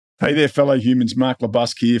Hey there, fellow humans. Mark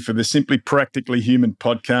LeBusque here for the Simply Practically Human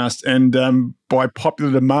podcast. And by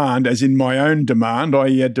popular demand, as in my own demand,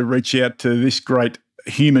 I had to reach out to this great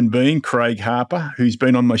human being, Craig Harper, who's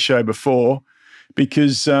been on my show before,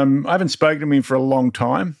 because I haven't spoken to him for a long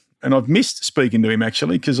time. And I've missed speaking to him,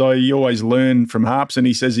 actually, because I always learn from Harps, and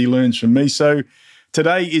he says he learns from me. So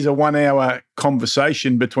today is a 1 hour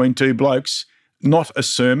conversation between two blokes, not a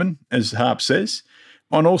sermon, as Harp says,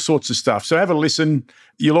 on all sorts of stuff. So have a listen.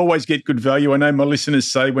 You'll always get good value. I know my listeners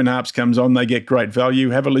say when Harps comes on, they get great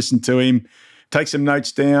value. Have a listen to him. Take some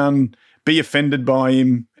notes down. Be offended by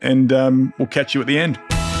him. And we'll catch you at the end.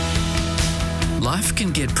 Life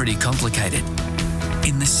can get pretty complicated.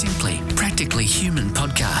 In the Simply Practically Human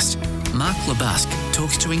podcast, Mark LeBusque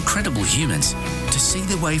talks to incredible humans to see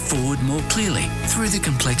the way forward more clearly through the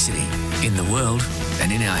complexity in the world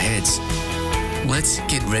and in our heads. Let's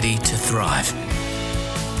get ready to thrive.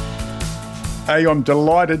 Hey, I'm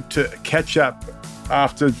delighted to catch up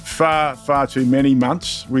after far, far too many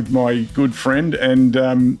months with my good friend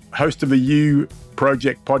and host of the You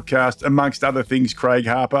Project podcast, amongst other things, Craig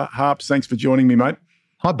Harper. Harps, thanks for joining me, mate.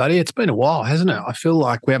 Hi, buddy. It's been a while, hasn't it? I feel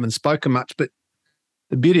like we haven't spoken much, but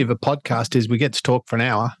the beauty of a podcast is we get to talk for an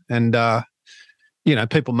hour and,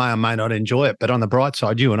 people may or may not enjoy it, but on the bright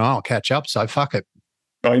side, you and I will catch up, so fuck it.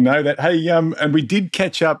 I know that. Hey, and we did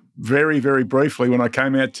catch up very, very briefly when I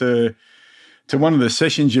came out to one of the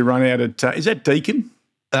sessions you run out at, is that Deakin?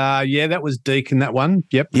 Yeah, that was Deakin, that one.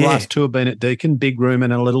 Yep, the last two have been at Deakin, big room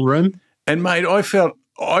and a little room. And, mate, I felt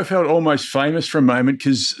almost famous for a moment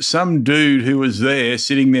because some dude who was there,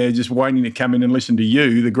 sitting there just waiting to come in and listen to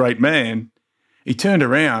you, the great man, he turned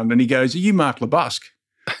around and he goes, "Are you Mark LeBusque?"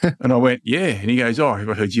 And I went, "Yeah." And he goes, "Oh, I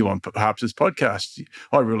heard you on Harps' podcast.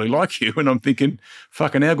 I really like you." And I'm thinking,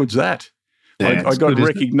 fucking how good's that? Yeah, I got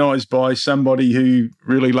recognised by somebody who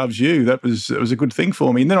really loves you. It was a good thing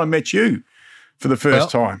for me. And then I met you for the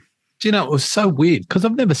first time. Do you know, it was so weird because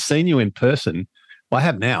I've never seen you in person. Well, I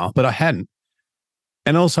have now, but I hadn't.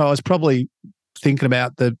 And also I was probably thinking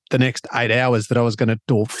about the next 8 hours that I was going to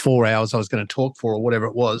do, or 4 hours I was going to talk for or whatever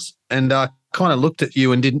it was. And I kind of looked at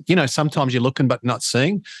you and didn't, sometimes you're looking but not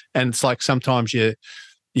seeing. And it's like sometimes you're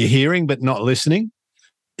hearing but not listening.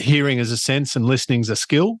 Hearing is a sense and listening is a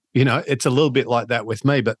skill. It's a little bit like that with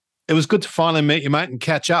me, but it was good to finally meet you, mate, and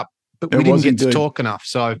catch up. But we didn't get to talk enough.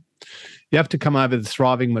 So you have to come over to the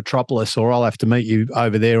thriving metropolis, or I'll have to meet you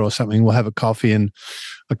over there or something. We'll have a coffee and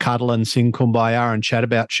a cuddle and sing Kumbaya and chat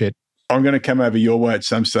about shit. I'm going to come over your way at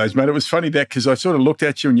some stage, mate. It was funny that because I sort of looked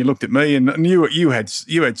at you and you looked at me, and you had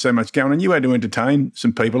so much going, and you had to entertain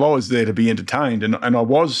some people. I was there to be entertained, and I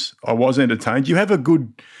was entertained. You have a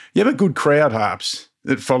good crowd, Harps,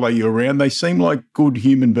 that follow you around. They seem like good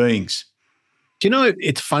human beings. Do you know,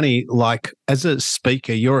 it's funny, like as a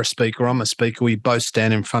speaker, you're a speaker, I'm a speaker, we both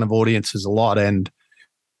stand in front of audiences a lot, and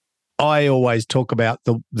I always talk about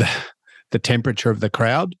the temperature of the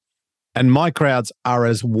crowd, and my crowds are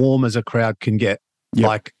as warm as a crowd can get. Yep.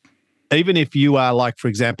 Like, even if you are, like, for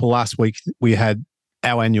example, last week we had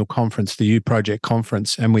our annual conference, the You Project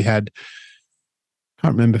conference, and we had, I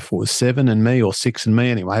can't remember if it was 7 and me or 6 and me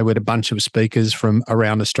anyway. We had a bunch of speakers from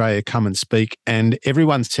around Australia come and speak, and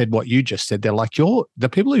everyone said what you just said. They're like, the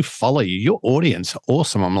people who follow you, your audience are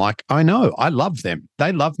awesome. I'm like, I know, I love them.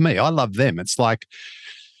 They love me. I love them. It's like,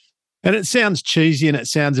 and it sounds cheesy and it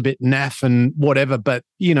sounds a bit naff and whatever, but,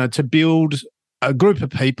 to build a group of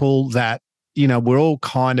people that, we're all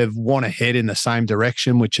kind of want to head in the same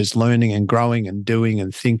direction, which is learning and growing and doing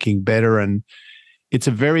and thinking better. And it's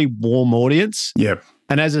a very warm audience. Yep.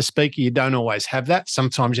 And as a speaker, you don't always have that.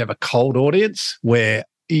 Sometimes you have a cold audience where,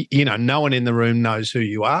 no one in the room knows who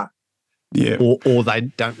you are. Yeah. Or they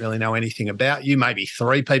don't really know anything about you. Maybe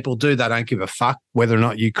 3 people do. They don't give a fuck whether or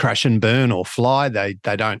not you crash and burn or fly. They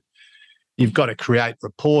don't. You've got to create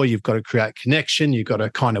rapport. You've got to create connection. You've got to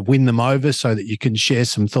kind of win them over so that you can share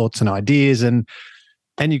some thoughts and ideas. And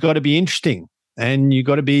you've got to be interesting. And you've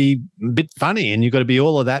got to be a bit funny, and you've got to be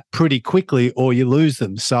all of that pretty quickly or you lose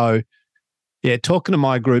them. So, yeah, talking to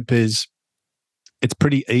my group it's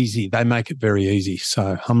pretty easy. They make it very easy.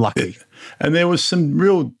 So I'm lucky. And there was some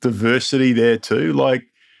real diversity there too, like,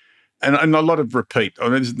 and a lot of repeat. I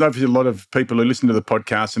mean, there's obviously a lot of people who listen to the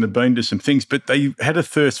podcast and have been to some things, but they had a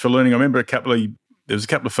thirst for learning. I remember there was a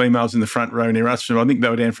couple of females in the front row near us. I think they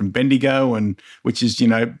were down from Bendigo, which is,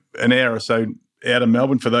 an hour or so out of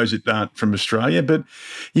Melbourne for those that aren't from Australia, but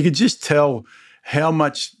you could just tell how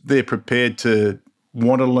much they're prepared to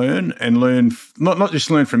want to learn and learn, not just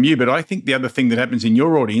learn from you, but I think the other thing that happens in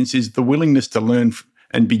your audience is the willingness to learn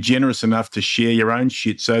and be generous enough to share your own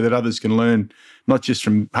shit so that others can learn not just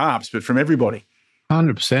from Harps, but from everybody.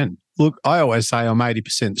 100%. look, I always say I'm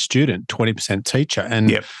 80% student, 20% teacher.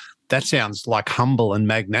 And that sounds like humble and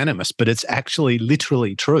magnanimous, but it's actually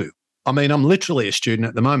literally true. I mean, I'm literally a student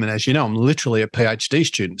at the moment. As you know, I'm literally a PhD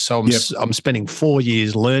student. So I'm spending 4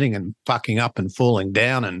 years learning and fucking up and falling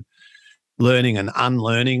down and learning and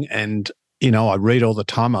unlearning. And, I read all the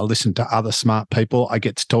time. I listen to other smart people. I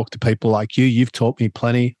get to talk to people like you. You've taught me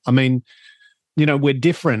plenty. I mean, we're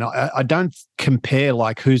different. I don't compare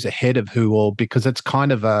like who's ahead of who, or because it's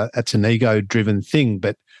kind of it's an ego-driven thing,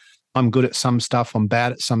 but I'm good at some stuff. I'm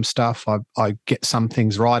bad at some stuff. I get some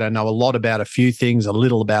things right. I know a lot about a few things, a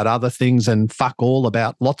little about other things, and fuck all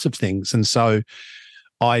about lots of things. And so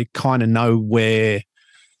I kind of know where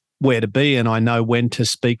to be, and I know when to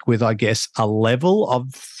speak with, I guess, a level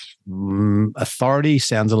of authority.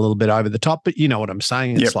 Sounds a little bit over the top, but you know what I'm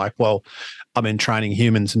saying? It's like, well, I've been training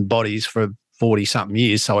humans and bodies for 40-something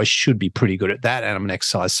years, so I should be pretty good at that. And I'm an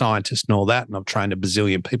exercise scientist and all that, and I've trained a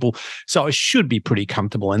bazillion people, so I should be pretty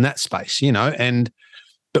comfortable in that space,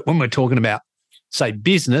 But when we're talking about, say,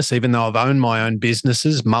 business, even though I've owned my own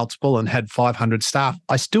businesses, multiple, and had 500 staff,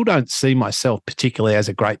 I still don't see myself particularly as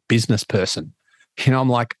a great business person. I'm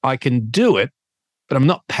like, I can do it, but I'm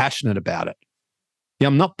not passionate about it. I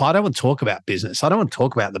don't want to talk about business. I don't want to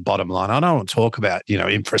talk about the bottom line. I don't want to talk about,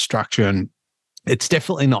 infrastructure, and it's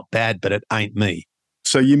definitely not bad, but it ain't me.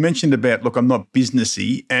 So you mentioned about, look, I'm not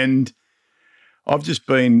businessy, and I've just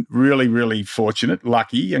been really, really fortunate,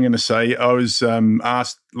 lucky, I'm going to say. I was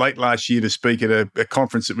asked late last year to speak at a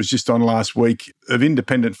conference that was just on last week of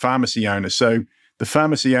independent pharmacy owners. So the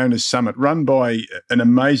Pharmacy Owners Summit, run by an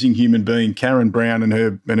amazing human being, Karen Brown, and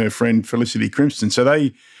her friend Felicity Crimston. So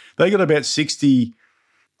they got about 60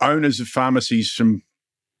 owners of pharmacies from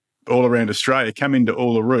all around Australia come into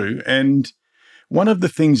Uluru, and one of the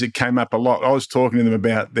things that came up a lot, I was talking to them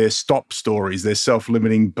about their stop stories, their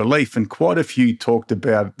self-limiting belief, and quite a few talked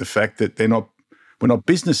about the fact that we're not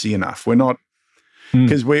businessy enough. We're not,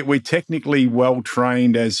 because we're technically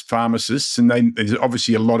well-trained as pharmacists, and there's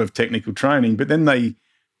obviously a lot of technical training, but then they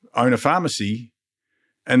own a pharmacy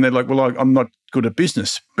and they're like, well, I'm not good at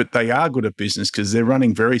business, but they are good at business because they're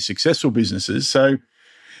running very successful businesses. So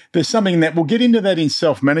there's something that we'll get into that in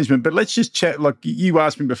self-management, but let's just chat. Like you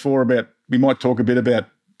asked me before about, we might talk a bit about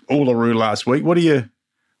Uluru last week. What do you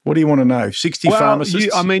want to know? 60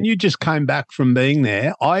 pharmacists? You just came back from being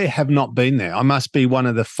there. I have not been there. I must be one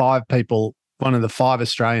of the 5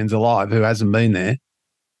 Australians alive who hasn't been there.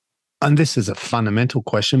 And this is a fundamental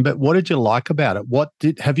question, but what did you like about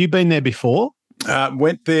it? Have you been there before?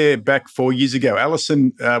 Went there back 4 years ago.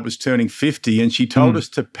 Alison was turning 50, and she told us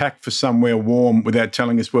to pack for somewhere warm without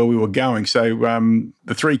telling us where we were going. So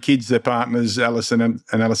the 3 kids, their partners, Alison and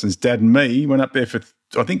Alison's dad and me, went up there for,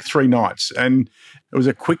 I think, 3 nights. And it was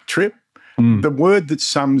a quick trip. The word that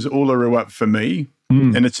sums Uluru up for me,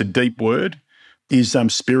 and it's a deep word, is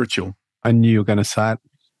spiritual. I knew you were going to say it.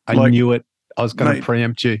 I knew it. I was going to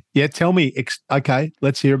preempt you. Yeah, tell me. Okay,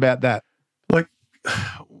 let's hear about that. Like,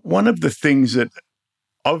 one of the things that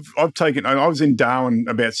I've taken, I was in Darwin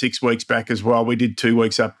about 6 weeks back as well. We did 2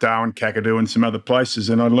 weeks up Darwin, Kakadu, and some other places,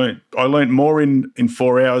 and I learnt more in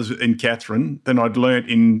 4 hours in Katherine than I'd learnt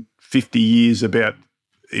in 50 years about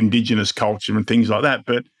Indigenous culture and things like that.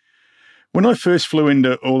 But when I first flew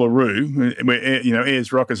into Uluru, where,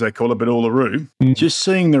 Ayers Rock as they call it, but Uluru, just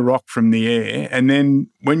seeing the rock from the air, and then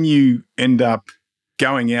when you end up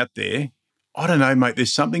going out there, I don't know, mate,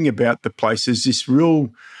 there's something about the place. There's this real,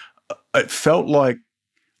 it felt like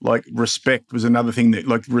respect was another thing, that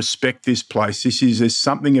like respect this place. There's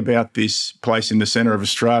something about this place in the centre of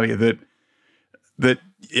Australia that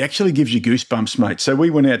actually gives you goosebumps, mate. So we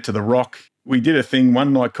went out to the rock. We did a thing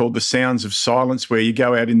one night called the Sounds of Silence, where you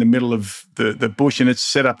go out in the middle of the bush, and it's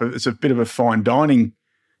set up, it's a bit of a fine dining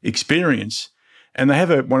experience. And they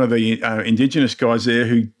have one of the Indigenous guys there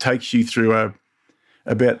who takes you through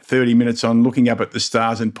about 30 minutes on looking up at the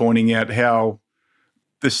stars and pointing out how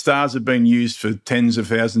the stars have been used for tens of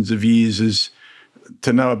thousands of years as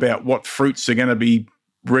to know about what fruits are going to be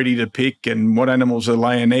ready to pick and what animals are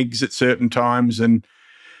laying eggs at certain times. And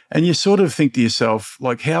you sort of think to yourself,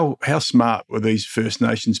 like, how smart were these First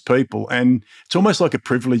Nations people? And it's almost like a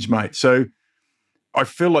privilege, mate. So I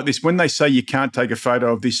feel like this, when they say you can't take a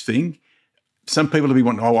photo of this thing, some people will be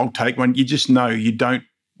wanting, I'll take one. You just know you don't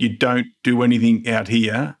do anything out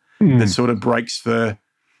here that sort of breaks the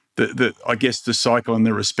I guess the cycle and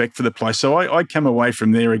the respect for the place. So I come away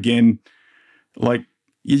from there again, like,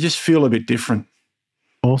 you just feel a bit different.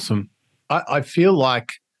 Awesome. I feel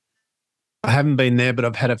like I haven't been there, but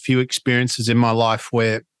I've had a few experiences in my life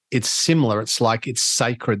where it's similar. It's like it's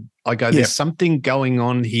sacred. I go, there's something going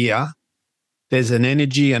on here there's an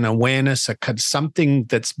energy, an awareness, something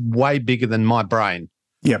that's way bigger than my brain.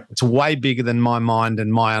 Yep. It's way bigger than my mind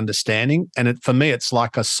and my understanding. And for me, it's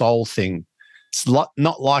like a soul thing. It's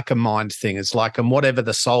not like a mind thing. It's like, and whatever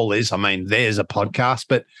the soul is, I mean, there's a podcast,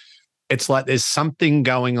 but it's like there's something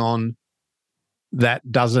going on that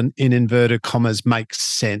doesn't, in inverted commas, make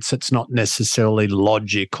sense. It's not necessarily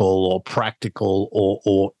logical or practical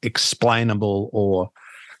or explainable or,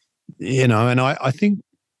 and I think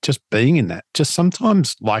just being in that, just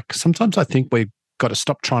sometimes I think we've got to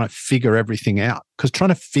stop trying to figure everything out, because trying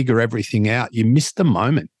to figure everything out, you miss the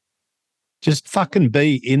moment. Just fucking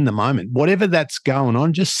be in the moment. Whatever that's going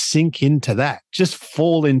on, just sink into that. Just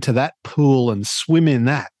fall into that pool and swim in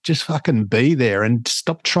that. Just fucking be there and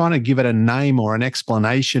stop trying to give it a name or an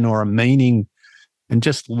explanation or a meaning, and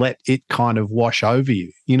just let it kind of wash over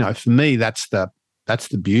you. For me, that's the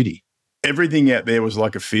beauty. Everything out there was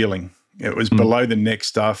like a feeling. It was below the neck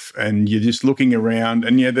stuff, and you're just looking around,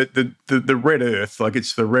 and the red earth, like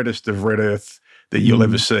it's the reddest of red earth that you'll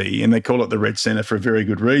ever see, and they call it the red center for a very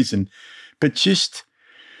good reason. But just,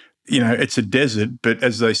 it's a desert, but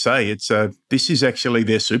as they say, this is actually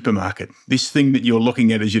their supermarket. This thing that you're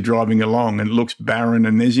looking at as you're driving along, and it looks barren,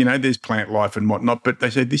 and there's plant life and whatnot, but they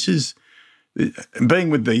say this is, being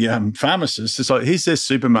with the pharmacists, it's like, here's their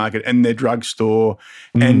supermarket and their drugstore,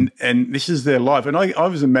 and this is their life. And I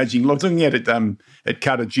was imagining, looking at it at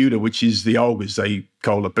Kata Tjuta, which is the Olgas, they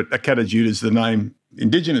call it, but Kata Tjuta is the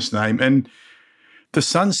indigenous name, and the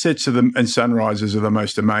sunsets and sunrises are the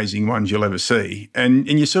most amazing ones you'll ever see. And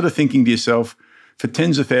you're sort of thinking to yourself, for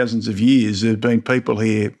tens of thousands of years, there have been people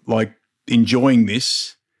here like enjoying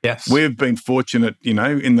this. Yes. We've been fortunate,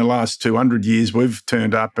 in the last 200 years, we've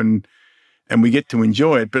turned up and we get to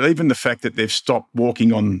enjoy it. But even the fact that they've stopped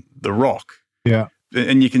walking on the rock. Yeah.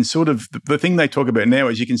 And you can sort of, the thing they talk about now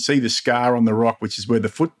is you can see the scar on the rock, which is where the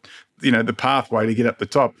foot, the pathway to get up the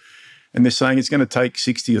top. And they're saying it's going to take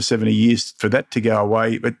 60 or 70 years for that to go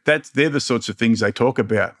away. But they're the sorts of things they talk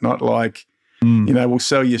about, not like, we'll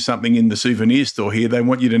sell you something in the souvenir store here. They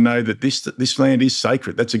want you to know that this land is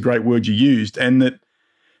sacred. That's a great word you used. And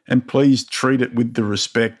please treat it with the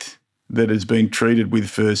respect that has been treated with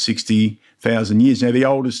for 60,000 years. Now, the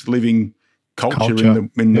oldest living culture.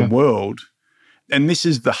 in the world, and this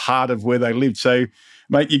is the heart of where they lived. So,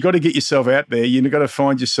 mate, you've got to get yourself out there. You've got to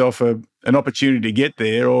find yourself an opportunity to get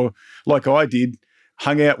there, or like I did,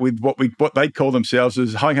 hung out with what they call themselves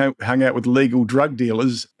as hung out with legal drug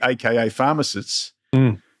dealers, aka pharmacists.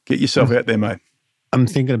 Get yourself out there, mate. I'm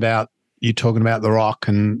thinking about you talking about the rock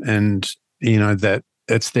and that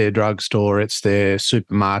it's their drugstore, it's their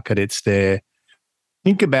supermarket, it's their.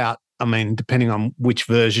 Think about, depending on which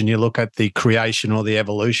version you look at, the creation or the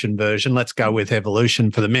evolution version. Let's go with evolution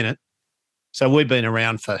for the minute. So we've been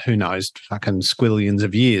around for, who knows, fucking squillions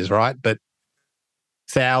of years, right? But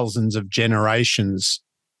thousands of generations.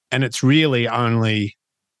 And it's really only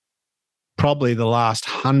probably the last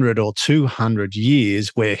 100 or 200 years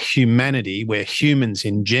where humans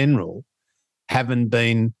in general, haven't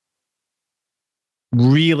been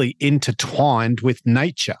really intertwined with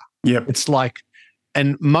nature. Yep. It's like,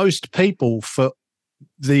 and most people, for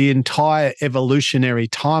the entire evolutionary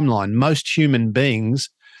timeline, most human beings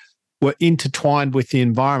were intertwined with the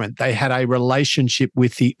environment. They had a relationship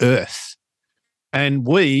with the earth. And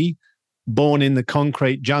we, born in the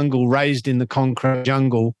concrete jungle, raised in the concrete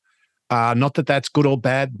jungle, not that that's good or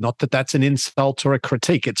bad, not that that's an insult or a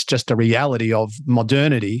critique. It's just a reality of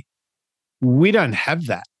modernity. We don't have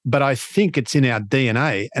that, but I think it's in our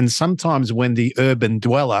DNA. And sometimes when the urban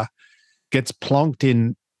dweller gets plonked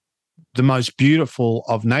in the most beautiful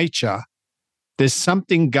of nature, there's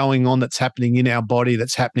something going on that's happening in our body,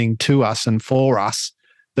 that's happening to us and for us,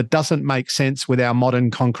 that doesn't make sense with our modern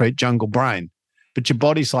concrete jungle brain. But your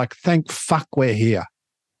body's like, thank fuck we're here.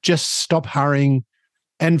 Just stop hurrying.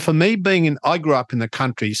 And for me, I grew up in the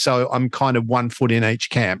country, so I'm kind of 1 foot in each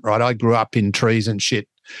camp, right? I grew up in trees and shit.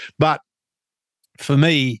 But for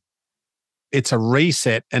me, it's a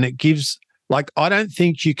reset, and it gives, I don't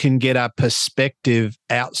think you can get a perspective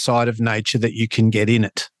outside of nature that you can get in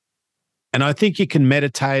it. And I think you can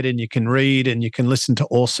meditate and you can read and you can listen to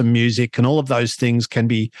awesome music, and all of those things can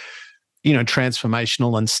be,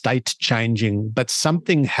 transformational and state changing. But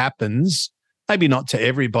something happens, maybe not to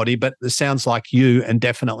everybody, but it sounds like you and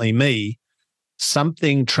definitely me,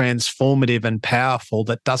 something transformative and powerful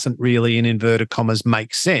that doesn't really, in inverted commas,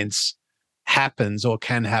 make sense, happens or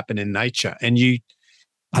can happen in nature. And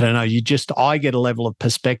I get a level of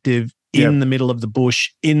perspective in the middle of the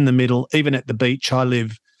bush, even at the beach. I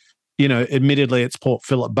live, admittedly it's Port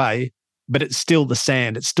Phillip Bay, but it's still the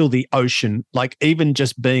sand. It's still the ocean. Like, even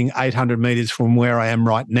just being 800 meters from where I am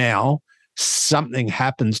right now, something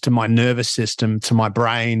happens to my nervous system, to my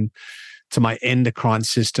brain, to my endocrine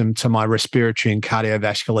system, to my respiratory and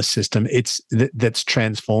cardiovascular system. That's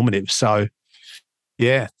transformative. So,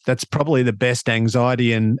 yeah, that's probably the best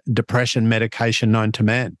anxiety and depression medication known to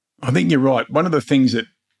man. I think you're right. One of the things that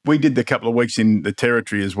we did the couple of weeks in the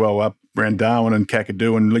Territory as well, up around Darwin and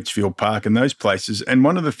Kakadu and Litchfield Park and those places, and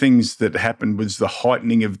one of the things that happened was the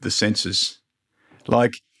heightening of the senses.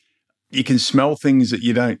 Like, you can smell things that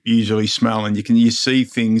you don't usually smell, and you see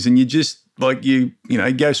things, and you just like you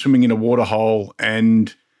go swimming in a water hole,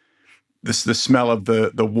 and the smell of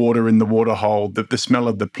the water in the water hole, the smell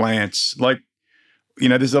of the plants. Like,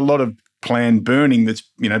 there's a lot of planned burning that's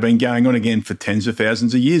been going on again for tens of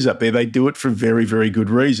thousands of years up there. They do it for very, very good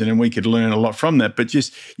reason, and we could learn a lot from that. But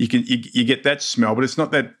just you get that smell, but it's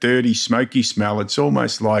not that dirty, smoky smell. It's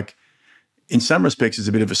almost like, in some respects, it's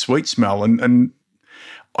a bit of a sweet smell, and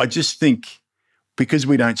I just think because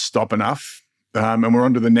we don't stop enough and we're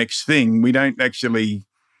on to the next thing, we don't actually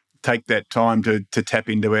take that time to tap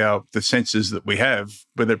into the senses that we have,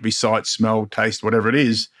 whether it be sight, smell, taste, whatever it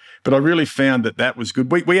is. But I really found that was good.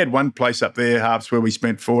 We had one place up there, Harps, where we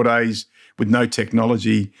spent 4 days with no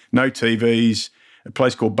technology, no TVs, a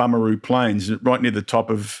place called Bumaroo Plains, right near the top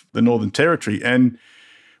of the Northern Territory. And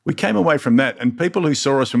we came away from that, and people who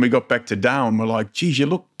saw us when we got back to Darwin were like, geez, you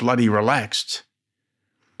look bloody relaxed.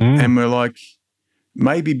 And we're like,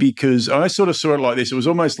 maybe because I sort of saw it like this. It was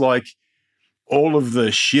almost like all of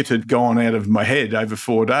the shit had gone out of my head over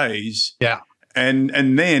 4 days. Yeah. And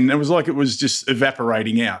then it was like it was just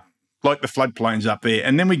evaporating out, like the floodplains up there.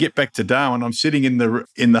 And then we get back to Darwin. I'm sitting in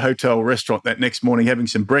the hotel restaurant that next morning having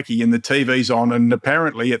some brekkie, and the TV's on. And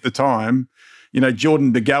apparently at the time,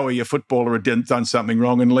 Jordan De Goey, a footballer, had done something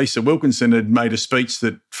wrong, and Lisa Wilkinson had made a speech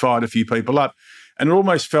that fired a few people up. And it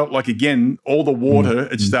almost felt like, again, all the water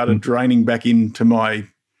had started draining back into my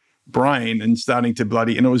brain and starting to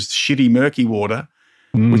and it was shitty, murky water,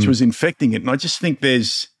 which was infecting it. And I just think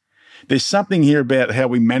there's something here about how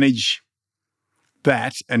we manage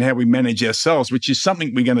that and how we manage ourselves, which is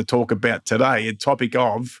something we're going to talk about today, a topic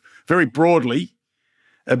of, very broadly,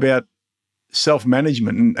 about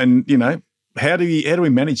self-management and how do we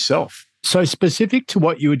manage self? So specific to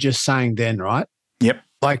what you were just saying then, right? Yep.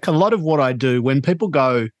 Like a lot of what I do, when people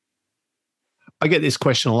go, I get this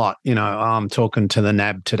question a lot, I'm talking to the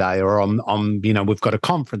NAB today, or I'm we've got a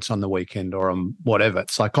conference on the weekend, or I'm whatever.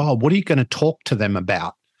 It's like, oh, what are you going to talk to them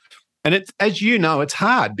about? And it's, as you know, it's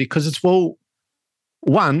hard because it's, well,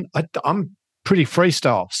 one, I'm pretty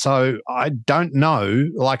freestyle, so I don't know,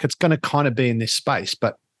 like it's going to kind of be in this space.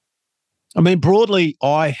 But I mean, broadly,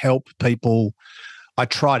 I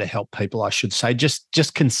try to help people, I should say,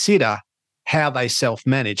 just consider how they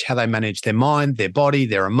self-manage, how they manage their mind, their body,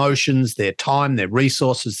 their emotions, their time, their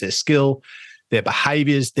resources, their skill, their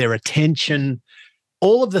behaviors, their attention,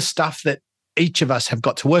 all of the stuff that each of us have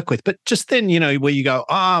got to work with. But just then, where you go,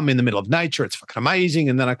 I'm in the middle of nature, it's fucking amazing.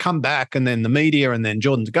 And then I come back, and then the media, and then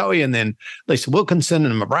Jordan De Goey, and then Lisa Wilkinson,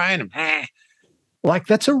 and my brain, and like,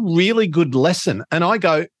 that's a really good lesson. And I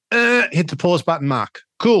go, hit the pause button, Mark.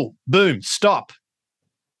 Cool. Boom. Stop.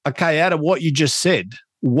 Okay. Out of what you just said,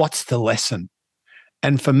 what's the lesson?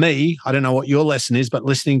 And for me, I don't know what your lesson is, but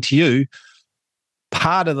listening to you,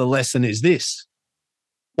 part of the lesson is this.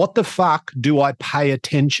 What the fuck do I pay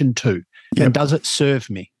attention to? Yep. And does it serve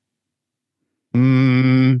me?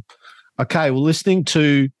 Okay, well, listening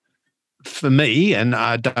to, for me, and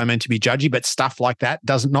I don't mean to be judgy, but stuff like that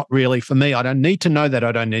not really for me. I don't need to know that.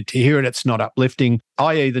 I don't need to hear it. It's not uplifting.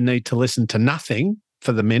 I either need to listen to nothing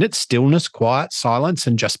for the minute, stillness, quiet, silence,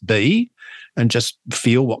 and just be, and just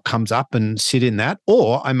feel what comes up and sit in that.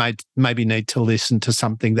 Or I maybe need to listen to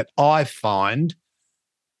something that I find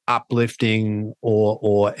uplifting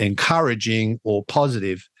or encouraging or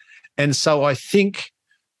positive. And so I think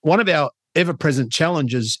one of our ever-present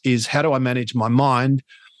challenges is, how do I manage my mind,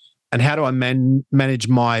 and how do I manage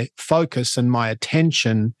my focus and my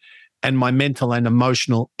attention and my mental and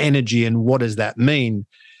emotional energy, and what does that mean?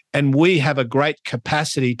 And we have a great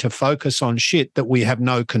capacity to focus on shit that we have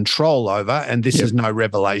no control over. And this is no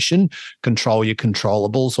revelation. Control your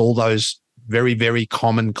controllables, all those very, very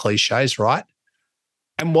common cliches, right?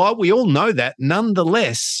 And while we all know that,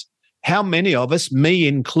 nonetheless, how many of us, me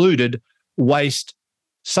included, waste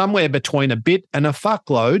somewhere between a bit and a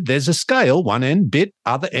fuckload? There's a scale, one end bit,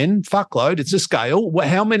 other end fuckload. It's a scale.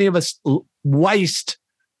 How many of us waste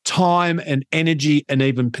time and energy and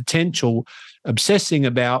even potential obsessing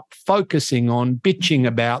about, focusing on, bitching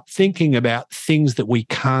about, thinking about things that we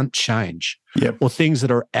can't change, or things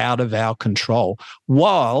that are out of our control,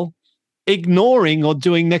 while ignoring or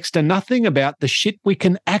doing next to nothing about the shit we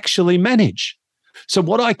can actually manage? So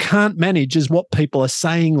what I can't manage is what people are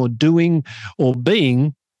saying or doing or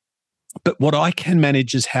being, but what I can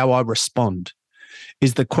manage is how I respond,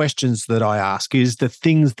 is the questions that I ask, is the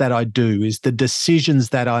things that I do, is the decisions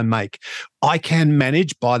that I make. I can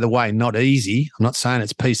manage, by the way, not easy. I'm not saying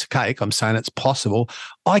it's a piece of cake. I'm saying it's possible.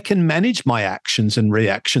 I can manage my actions and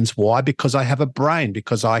reactions. Why? Because I have a brain,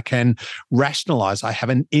 because I can rationalize. I have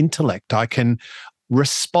an intellect. I can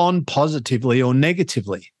respond positively or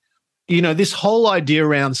negatively. You know, this whole idea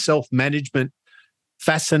around self-management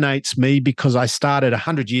fascinates me because I started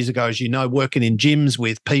 100 years ago, as you know, working in gyms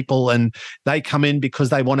with people, and they come in because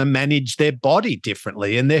they want to manage their body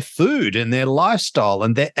differently and their food and their lifestyle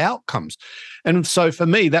and their outcomes. And so for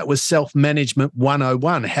me, that was self-management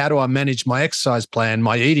 101. How do I manage my exercise plan,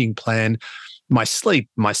 my eating plan, my sleep,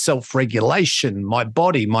 my self-regulation, my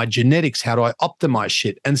body, my genetics? How do I optimize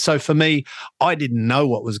shit? And so for me, I didn't know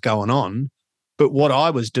what was going on. But what I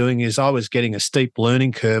was doing is I was getting a steep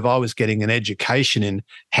learning curve. I was getting an education in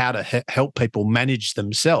how to help people manage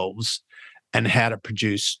themselves and how to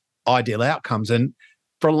produce ideal outcomes. And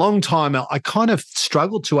for a long time, I kind of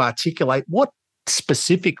struggled to articulate what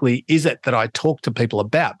specifically is it that I talk to people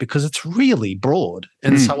about, because it's really broad.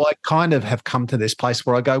 And so I kind of have come to this place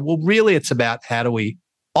where I go, well, really it's about how do we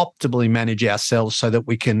optimally manage ourselves so that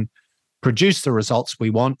we can produce the results we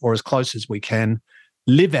want, or as close as we can,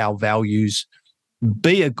 live our values,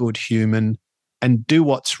 be a good human, and do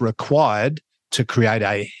what's required to create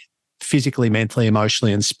a physically, mentally,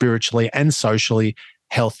 emotionally, and spiritually and socially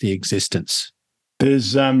healthy existence.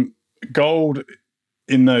 There's gold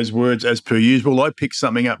in those words as per usual. I picked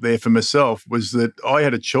something up there for myself, was that I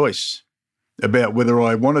had a choice about whether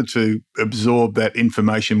I wanted to absorb that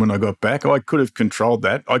information when I got back. I could have controlled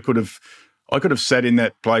that. I could have sat in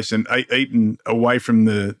that place and eaten away from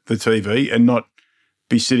the TV and not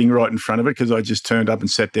be sitting right in front of it, because I just turned up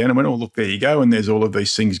and sat down and went, oh, look, there you go. And there's all of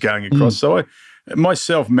these things going across. So my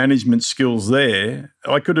self-management skills there,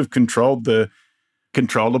 I could have controlled the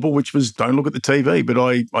controllable, which was don't look at the TV, but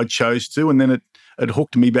I chose to, and then it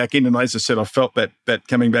hooked me back in. And as I said, I felt that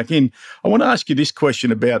coming back in. I want to ask you this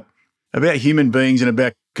question about human beings and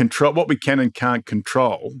about control, what we can and can't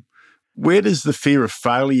control. Where does the fear of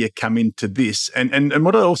failure come into this? And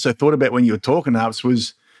what I also thought about when you were talking, Harps,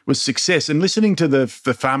 was success. And listening to the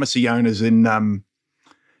pharmacy owners in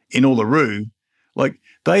Uluru, like,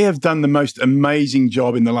 they have done the most amazing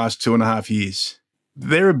job in the last 2.5 years.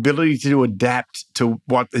 Their ability to adapt to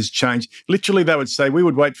what has changed. Literally, they would say, we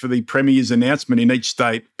would wait for the Premier's announcement in each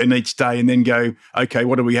state and each day and then go, okay,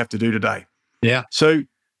 what do we have to do today? Yeah. So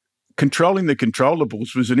controlling the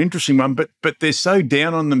controllables was an interesting one, but they're so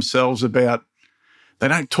down on themselves about, they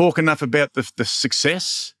don't talk enough about the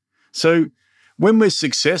success. So when we're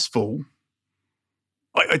successful,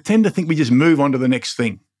 I tend to think we just move on to the next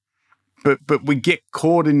thing. But we get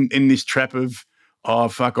caught in this trap of, oh,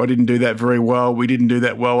 fuck, I didn't do that very well. We didn't do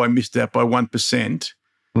that well. I missed out by 1%.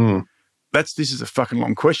 This is a fucking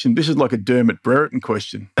long question. This is like a Dermot Brereton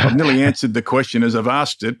question. I've nearly answered the question as I've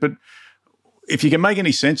asked it, but if you can make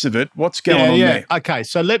any sense of it, what's going on there? Okay,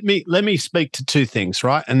 so let me speak to two things,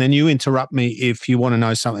 right? And then you interrupt me if you want to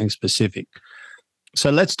know something specific.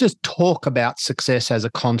 So let's just talk about success as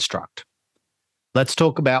a construct. Let's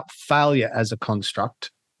talk about failure as a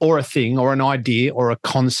construct, or a thing, or an idea, or a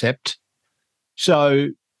concept. So,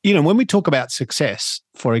 you know, when we talk about success,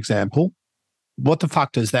 for example, what the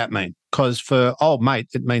fuck does that mean? Because for old mate,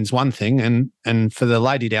 it means one thing, and for the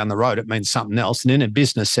lady down the road, it means something else. And in a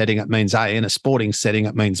business setting, it means A. In a sporting setting,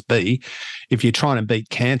 it means B. If you're trying to beat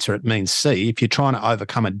cancer, it means C. If you're trying to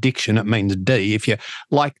overcome addiction, it means D. If you're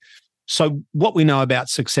like, so what we know about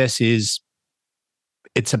success is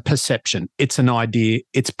it's a perception, it's an idea,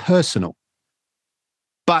 it's personal.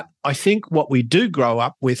 But I think what we do grow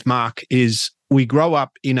up with, Mark, is we grow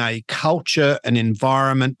up in a culture, an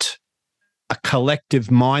environment, a collective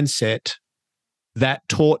mindset that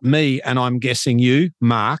taught me, and I'm guessing you,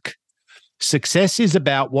 Mark, success is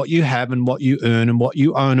about what you have and what you earn and what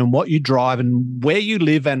you own and what you drive and where you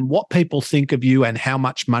live and what people think of you and how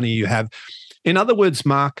much money you have. In other words,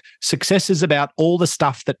 Mark, success is about all the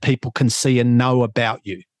stuff that people can see and know about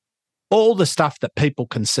you, all the stuff that people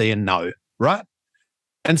can see and know, right?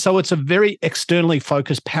 And so it's a very externally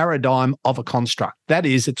focused paradigm of a construct. That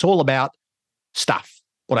is, it's all about stuff,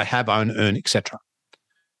 what I have, own, earn, etc.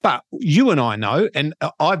 But you and I know, and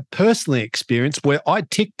I've personally experienced where I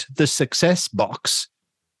ticked the success box,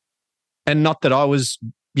 and not that I was,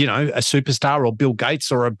 you know, a superstar or Bill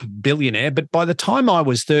Gates or a billionaire, but by the time I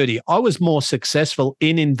was 30, I was more successful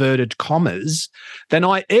in inverted commas than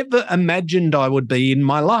I ever imagined I would be in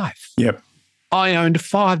my life. Yep. I owned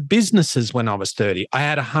 5 businesses when I was 30. I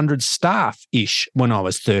had 100 staff-ish when I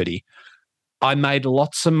was 30. I made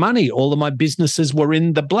lots of money. All of my businesses were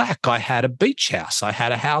in the black. I had a beach house. I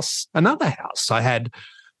had a house, another house. I had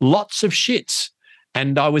lots of shits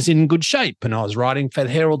and I was in good shape and I was writing for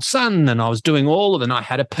the Herald Sun and I was doing all of it and I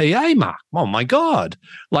had a PA, Mark. Oh, my God.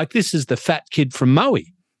 Like, this is the fat kid from Moe,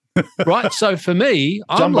 right? So for me,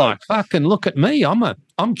 I'm like, fucking look at me.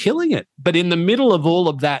 I'm killing it. But in the middle of all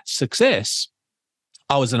of that success,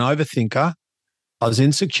 I was an overthinker. I was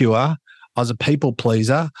insecure. I was a people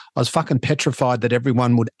pleaser. I was fucking petrified that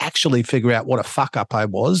everyone would actually figure out what a fuck up I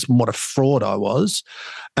was and what a fraud I was.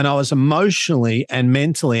 And I was emotionally and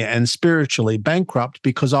mentally and spiritually bankrupt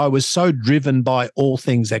because I was so driven by all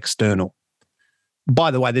things external.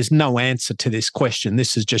 By the way, there's no answer to this question.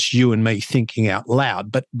 This is just you and me thinking out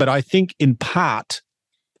loud. But I think in part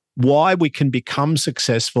why we can become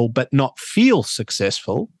successful but not feel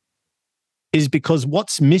successful is because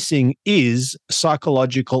what's missing is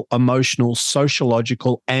psychological, emotional,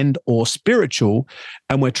 sociological, and or spiritual,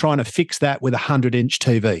 and we're trying to fix that with a 100-inch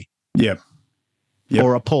TV. Yeah. Yep.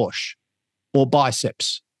 Or a Porsche, or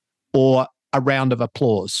biceps, or a round of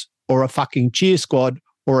applause, or a fucking cheer squad,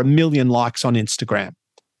 or 1 million likes on Instagram.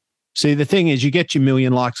 See, the thing is, you get your 1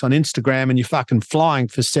 million likes on Instagram and you're fucking flying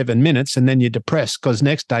for 7 minutes, and then you're depressed because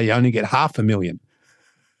next day you only get 500,000,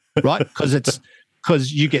 right?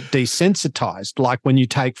 Because you get desensitized. Like when you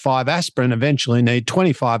take 5 aspirin, eventually you need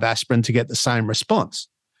 25 aspirin to get the same response.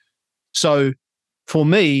 So for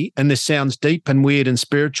me, and this sounds deep and weird and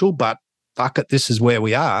spiritual, but fuck it, this is where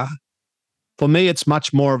we are. For me, it's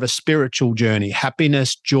much more of a spiritual journey.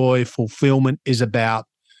 Happiness, joy, fulfillment is about,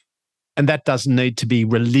 and that doesn't need to be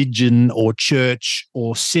religion or church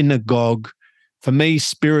or synagogue. For me,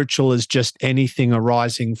 spiritual is just anything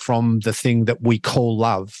arising from the thing that we call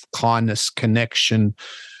love, kindness, connection,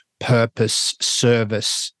 purpose,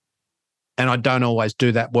 service. And I don't always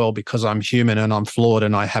do that well because I'm human and I'm flawed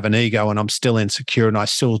and I have an ego and I'm still insecure and I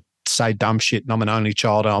still say dumb shit and I'm an only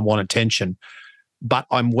child and I want attention. But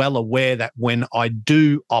I'm well aware that when I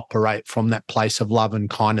do operate from that place of love and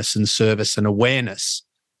kindness and service and awareness,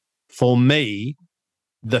 for me,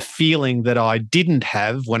 the feeling that I didn't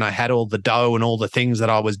have when I had all the dough and all the things that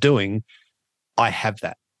I was doing, I have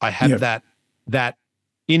that. I have that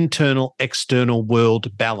internal, external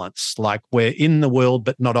world balance. Like we're in the world,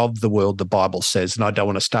 but not of the world, the Bible says. And I don't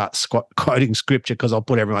want to start quoting scripture because I'll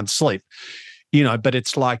put everyone to sleep. You know, but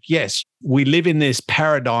it's like, yes, we live in this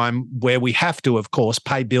paradigm where we have to, of course,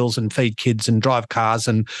 pay bills and feed kids and drive cars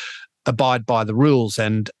and abide by the rules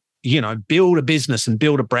and, you know, build a business and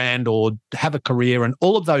build a brand or have a career and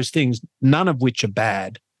all of those things, none of which are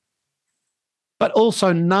bad. But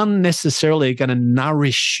also none necessarily are going to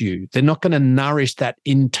nourish you. They're not going to nourish that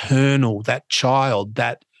internal, that child,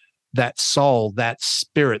 that soul, that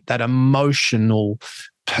spirit, that emotional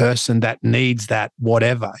person that needs that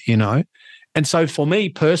whatever, you know. And so for me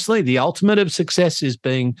personally, the ultimate of success is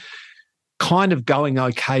being kind of going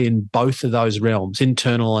okay in both of those realms,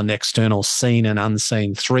 internal and external, seen and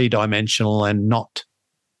unseen, 3-dimensional and not.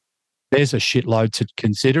 There's a shitload to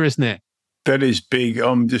consider, isn't there? That is big.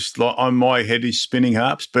 I'm just like, my head is spinning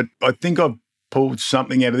harps, but I think I've pulled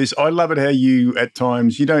something out of this. I love it how you, at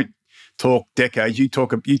times, you don't talk decades, you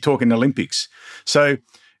talk in Olympics. So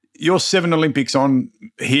you're 7 Olympics on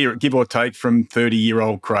here, give or take, from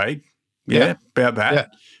 30-year-old Craig. Yeah, about that. Yeah.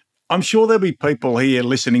 I'm sure there'll be people here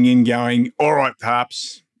listening in going, all right,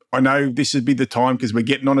 Harps, I know this would be the time because we're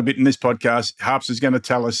getting on a bit in this podcast. Harps is going to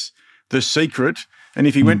tell us the secret. And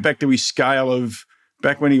if he went back to his scale of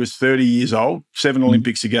back when he was 30 years old, 7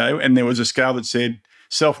 Olympics ago, and there was a scale that said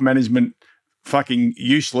self-management fucking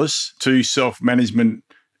useless to self-management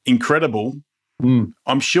incredible,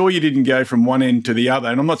 I'm sure you didn't go from one end to the other.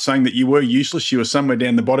 And I'm not saying that you were useless. You were somewhere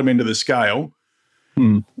down the bottom end of the scale.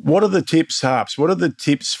 What are the tips, Harps? What are the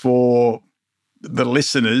tips for the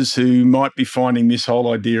listeners who might be finding this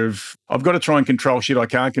whole idea of, I've got to try and control shit I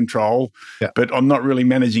can't control, but I'm not really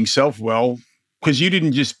managing self well? Because you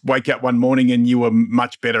didn't just wake up one morning and you were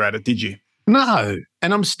much better at it, did you? No.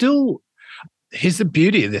 And I'm still, here's the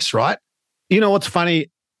beauty of this, right? You know what's funny?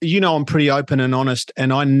 You know I'm pretty open and honest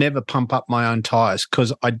and I never pump up my own tires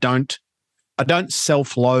because I don't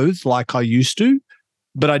self-loathe like I used to,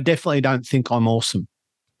 but I definitely don't think I'm awesome.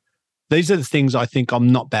 These are the things I think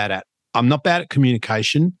I'm not bad at. I'm not bad at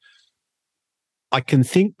communication. I can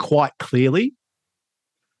think quite clearly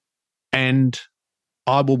and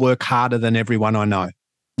I will work harder than everyone I know.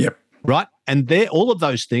 Yep. Right? And all of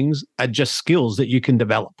those things are just skills that you can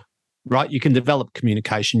develop. right? You can develop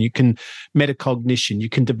communication, you can metacognition, you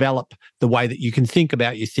can develop the way that you can think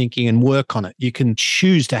about your thinking and work on it. You can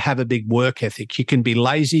choose to have a big work ethic. You can be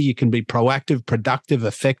lazy, you can be proactive, productive,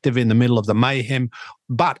 effective in the middle of the mayhem.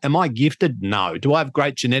 But am I gifted? No. Do I have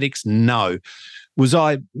great genetics? No. Was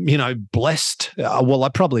I, blessed? Well, I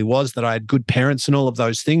probably was, that I had good parents and all of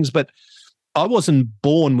those things, but I wasn't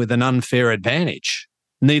born with an unfair advantage.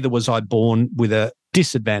 Neither was I born with a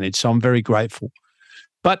disadvantage. So I'm very grateful.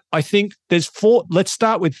 But I think there's let's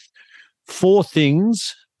start with 4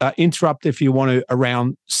 things, interrupt if you want to,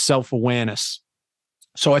 around self-awareness.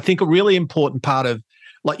 So I think a really important part of,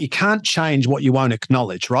 you can't change what you won't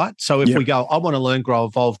acknowledge, right? So if we go, I want to learn, grow,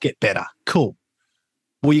 evolve, get better. Cool.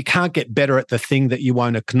 Well, you can't get better at the thing that you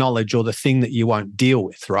won't acknowledge or the thing that you won't deal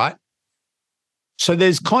with, right? So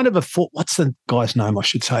there's kind of what's the guy's name, I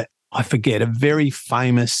should say? I forget, a very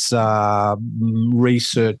famous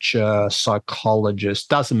researcher, psychologist,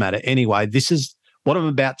 doesn't matter. Anyway, this is what I'm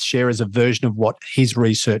about to share is a version of what his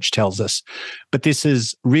research tells us. But this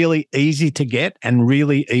is really easy to get and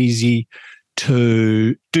really easy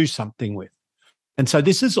to do something with. And so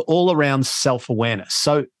this is all around self-awareness.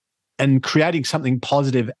 And creating something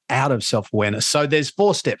positive out of self-awareness. So there's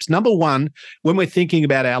 4 steps. Number 1, when we're thinking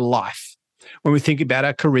about our life, when we think about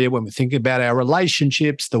our career, when we think about our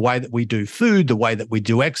relationships, the way that we do food, the way that we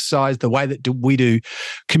do exercise, the way that we do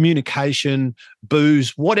communication,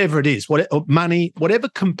 booze, whatever it is, money, whatever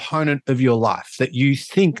component of your life that you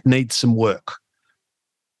think needs some work.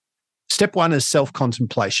 Step 1 is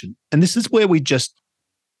self-contemplation. And this is where we just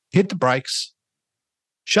hit the brakes,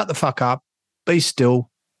 shut the fuck up, be still,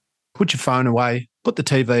 put your phone away, put the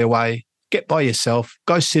TV away, get by yourself,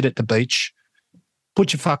 go sit at the beach,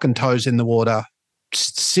 put your fucking toes in the water,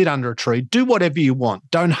 sit under a tree, do whatever you want.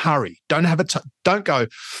 Don't hurry. Don't don't go,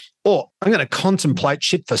 I'm going to contemplate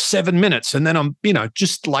shit for 7 minutes and then I'm,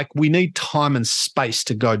 just we need time and space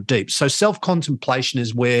to go deep. So self-contemplation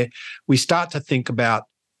is where we start to think about,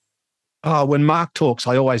 when Mark talks,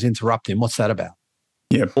 I always interrupt him. What's that about?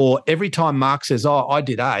 Yeah. Or every time Mark says, I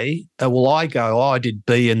did A, I go, I did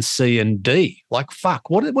B and C and D. Fuck,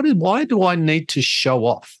 why do I need to show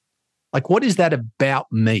off? What is that about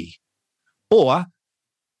me? Or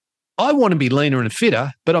I want to be leaner and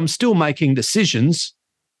fitter, but I'm still making decisions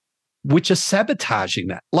which are sabotaging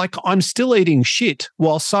that. I'm still eating shit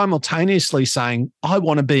while simultaneously saying, I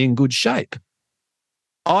want to be in good shape.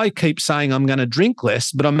 I keep saying I'm going to drink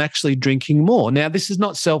less, but I'm actually drinking more. Now, this is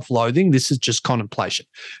not self-loathing. This is just contemplation.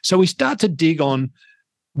 So we start to dig on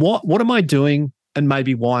what am I doing? And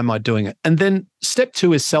maybe why am I doing it? And then step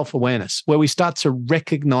 2 is self-awareness, where we start to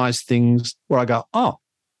recognize things where I go,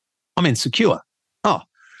 I'm insecure.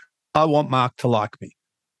 I want Mark to like me.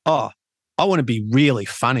 I want to be really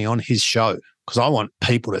funny on his show because I want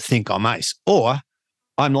people to think I'm ace. Or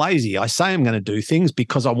I'm lazy. I say I'm going to do things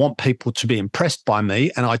because I want people to be impressed by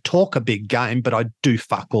me and I talk a big game, but I do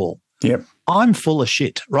fuck all. Yep. I'm full of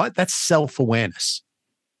shit, right? That's self-awareness.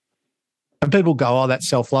 And people go, that's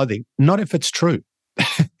self-loathing. Not if it's true.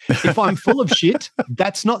 If I'm full of shit,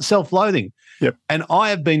 that's not self-loathing. Yep. And I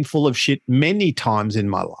have been full of shit many times in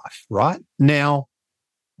my life, right? Now,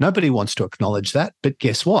 nobody wants to acknowledge that, but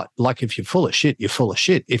guess what? If you're full of shit, you're full of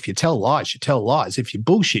shit. If you tell lies, you tell lies. If you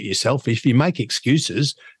bullshit yourself, if you make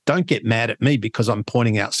excuses, don't get mad at me because I'm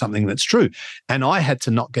pointing out something that's true. And I had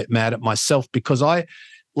to not get mad at myself because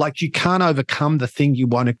you can't overcome the thing you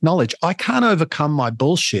won't acknowledge. I can't overcome my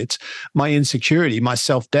bullshit, my insecurity, my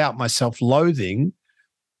self-doubt, my self-loathing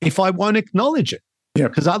if I won't acknowledge it. Yeah.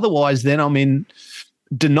 Because otherwise then I'm in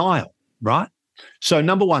denial, right? So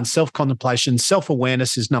number 1, self-contemplation.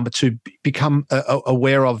 Self-awareness is number 2. Become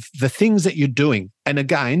aware of the things that you're doing. And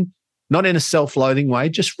again, not in a self-loathing way,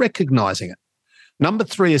 just recognizing it. Number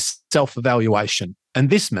 3 is self-evaluation. And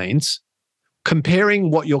this means comparing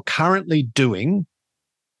what you're currently doing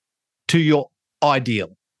to your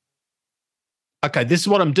ideal. Okay, this is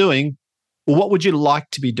what I'm doing. Well, what would you like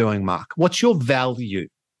to be doing, Mark? What's your value?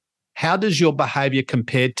 How does your behavior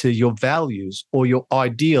compare to your values or your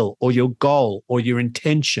ideal or your goal or your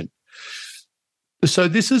intention? So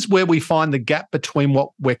this is where we find the gap between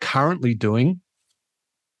what we're currently doing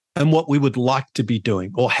and what we would like to be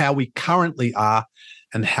doing, or how we currently are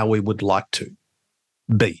and how we would like to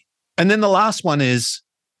be. And then the last one is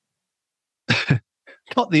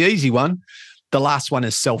not the easy one. The last one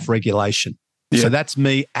is self-regulation. Yeah. So that's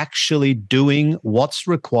me actually doing what's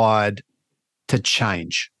required to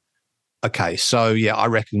change. okay, so yeah, I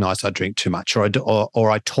recognize I drink too much,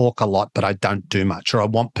 or I talk a lot, but I don't do much, or I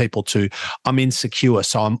want people to, I'm insecure,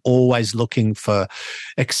 so I'm always looking for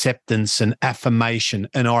acceptance and affirmation,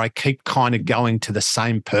 or I keep kind of going to the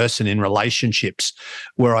same person in relationships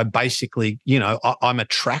where I basically, I'm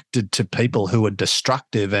attracted to people who are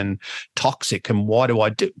destructive and toxic. And why do I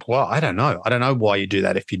do? Well, I don't know. I don't know why you do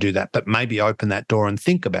that if you do that, but maybe open that door and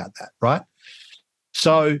think about that, right?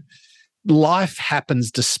 So life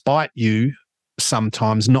happens despite you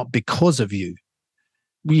sometimes, not because of you.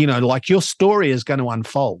 Like your story is going to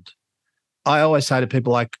unfold. I always say to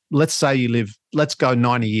people, like, let's say let's go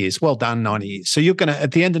 90 years. Well done, 90 years. So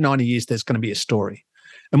at the end of 90 years, there's going to be a story.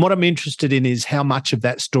 And what I'm interested in is how much of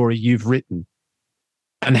that story you've written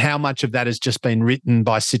and how much of that has just been written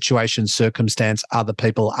by situation, circumstance, other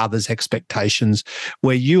people, others' expectations,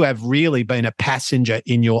 where you have really been a passenger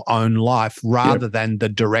in your own life rather than the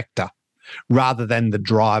director, rather than the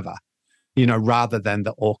driver, rather than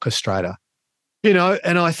the orchestrator.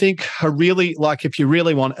 And I think if you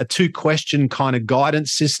really want a 2-question kind of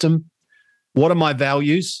guidance system, what are my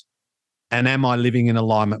values and am I living in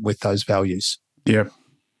alignment with those values? Yeah.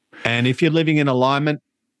 And if you're living in alignment,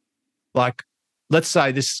 like, let's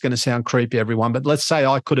say, this is going to sound creepy, everyone, but let's say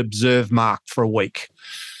I could observe Mark for a week.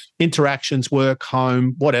 Interactions, work,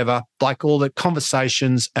 home, whatever, like all the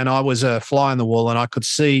conversations, and I was a fly on the wall and I could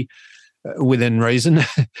see within reason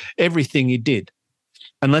everything he did.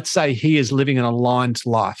 And let's say he is living an aligned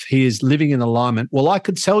life. He is living in alignment. Well, I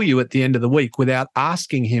could tell you at the end of the week, without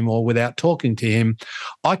asking him or without talking to him,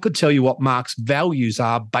 I could tell you what Mark's values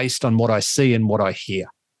are based on what I see and what I hear.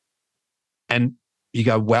 And you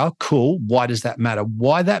go, well, cool. Why does that matter?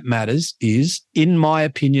 Why that matters is, in my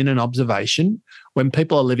opinion and observation, when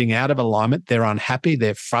people are living out of alignment, they're unhappy,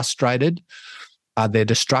 they're frustrated, they're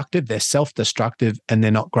destructive, they're self-destructive, and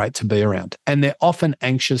they're not great to be around. And they're often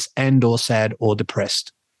anxious and or sad or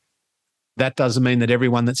depressed. That doesn't mean that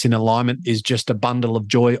everyone that's in alignment is just a bundle of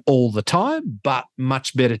joy all the time, but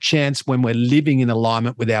much better chance when we're living in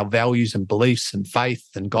alignment with our values and beliefs and faith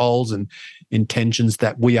and goals and intentions,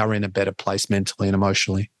 that we are in a better place mentally and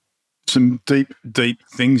emotionally. Some deep, deep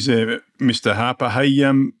things there, Mr. Harper. Hey,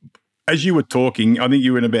 as you were talking, I think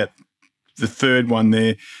you were in about the third one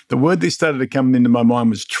there. The word that started to come into my mind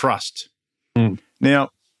was trust. Now,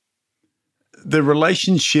 the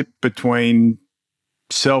relationship between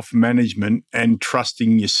self-management and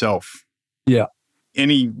trusting yourself. Yeah.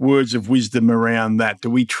 Any words of wisdom around that? Do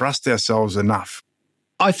we trust ourselves enough?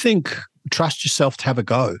 I think trust yourself to have a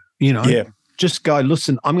go, Yeah. Just go,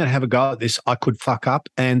 listen, I'm going to have a go at this. I could fuck up,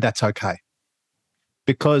 and that's okay.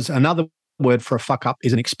 Because another word for a fuck up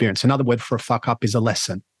is an experience. Another word for a fuck up is a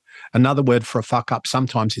lesson. Another word for a fuck up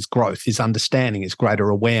sometimes is growth, is understanding, is greater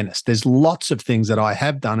awareness. There's lots of things that I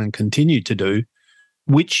have done and continue to do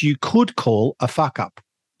which you could call a fuck up.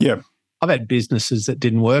 Yeah. I've had businesses that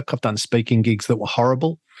didn't work. I've done speaking gigs that were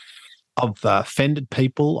horrible. I've offended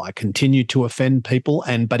people. I continue to offend people.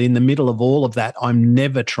 But in the middle of all of that, I'm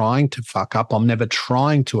never trying to fuck up. I'm never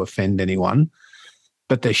trying to offend anyone.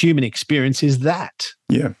 But the human experience is that.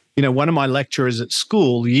 Yeah. One of my lecturers at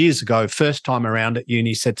school years ago, first time around at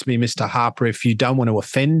uni, said to me, Mr. Harper, if you don't want to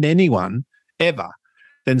offend anyone ever,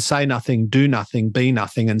 then say nothing, do nothing, be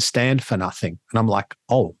nothing, and stand for nothing. And I'm like,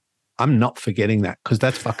 oh, I'm not forgetting that, because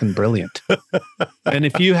that's fucking brilliant. And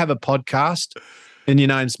if you have a podcast and your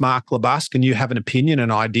name's Mark LeBusque and you have an opinion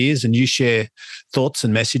and ideas and you share thoughts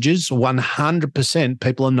and messages, 100%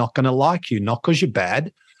 people are not going to like you, not because you're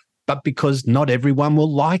bad, but because not everyone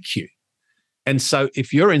will like you. And so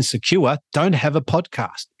if you're insecure, don't have a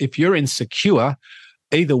podcast. If you're insecure,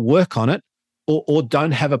 either work on it or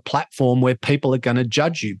don't have a platform where people are going to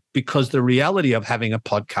judge you, because the reality of having a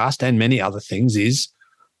podcast and many other things is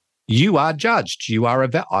you are judged. You are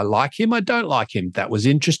I like him, I don't like him. That was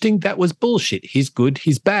interesting. That was bullshit. He's good,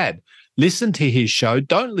 he's bad. Listen to his show.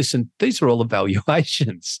 Don't listen. These are all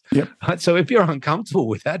evaluations. Yep. Right? So if you're uncomfortable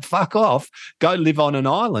with that, fuck off. Go live on an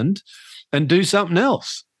island and do something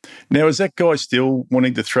else. Now, is that guy still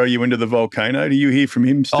wanting to throw you into the volcano? Do you hear from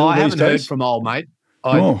him still? I haven't heard days? from old mate.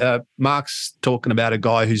 Mark's talking about a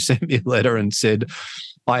guy who sent me a letter and said,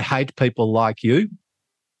 I hate people like you.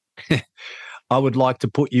 I would like to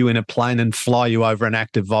put you in a plane and fly you over an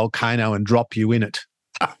active volcano and drop you in it.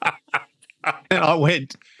 And I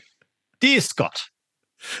went, Dear Scott,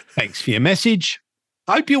 thanks for your message.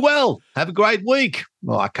 Hope you're well. Have a great week.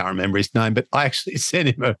 Well, I can't remember his name, but I actually sent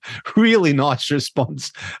him a really nice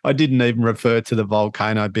response. I didn't even refer to the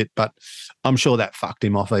volcano bit, but I'm sure that fucked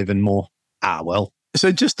him off even more. Well.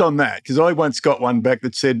 So just on that, because I once got one back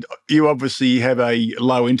that said, you obviously have a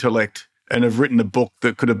low intellect and have written a book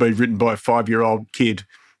that could have been written by a 5-year-old kid.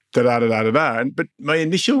 da-da-da-da-da. But my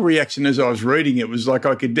initial reaction as I was reading it was like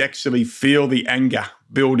I could actually feel the anger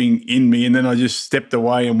building in me. And then I just stepped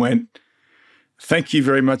away and went, thank you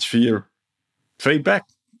very much for your feedback.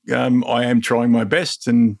 I am trying my best.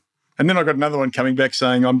 And then I got another one coming back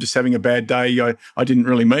saying, I'm just having a bad day. I didn't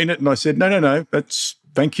really mean it. And I said, no, that's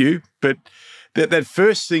thank you. But that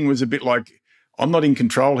first thing was a bit like, I'm not in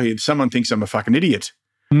control here. Someone thinks I'm a fucking idiot.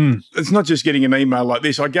 It's not just getting an email like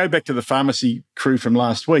this. I go back to the pharmacy crew from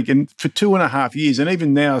last week, and for 2.5 years, and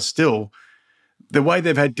even now still, the way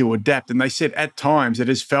they've had to adapt, and they said at times it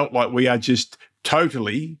has felt like we are just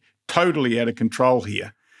totally out of control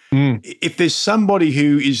here. If there's somebody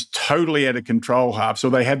who is totally out of control, Harps, or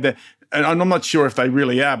they have that, and I'm not sure if they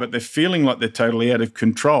really are, but they're feeling like they're totally out of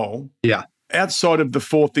control. Yeah. Outside of the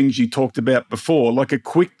 4 things you talked about before, like a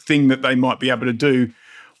quick thing that they might be able to do,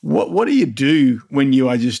 what do you do when you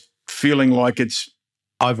are just feeling like it's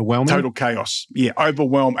overwhelming? Total chaos. Yeah,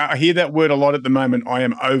 overwhelmed. I hear that word a lot at the moment. I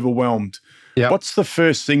am overwhelmed. Yep. What's the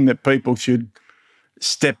first thing that people should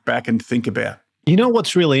step back and think about? You know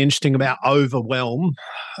what's really interesting about overwhelm?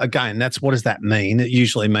 Again, what does that mean? It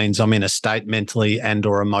usually means I'm in a state mentally and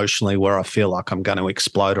or emotionally where I feel like I'm going to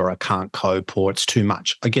explode or I can't cope or it's too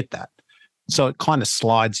much. I get that. So it kind of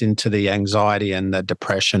slides into the anxiety and the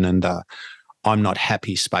depression and the I'm not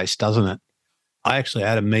happy space, doesn't it? I actually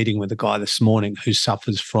had a meeting with a guy this morning who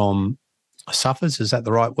suffers, is that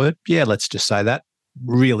the right word? Yeah, let's just say that,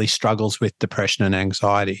 really struggles with depression and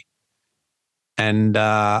anxiety. And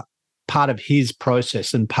part of his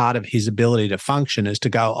process and part of his ability to function is to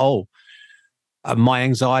go, my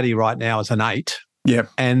anxiety right now is an 8. Yeah.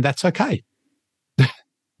 And that's okay.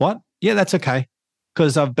 What? Yeah, that's okay.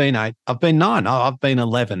 Because I've been 8, I've been 9, I've been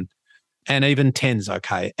 11, and even 10's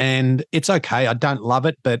okay. And it's okay. I don't love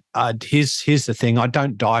it, but here's the thing. I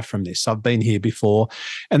don't die from this. I've been here before.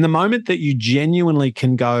 And the moment that you genuinely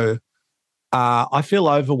can go, I feel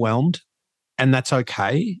overwhelmed, and that's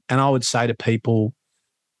okay. And I would say to people,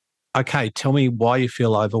 okay, tell me why you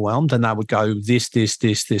feel overwhelmed. And they would go, this,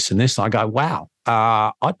 and this. And I go, wow,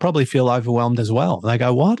 I'd probably feel overwhelmed as well. And they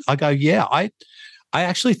go, what? I go, yeah, I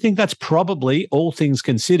actually think that's probably, all things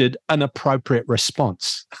considered, an appropriate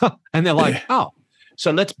response. And they're like,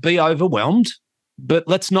 so let's be overwhelmed, but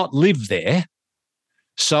let's not live there.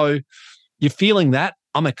 So you're feeling that.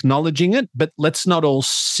 I'm acknowledging it, but let's not all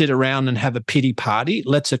sit around and have a pity party.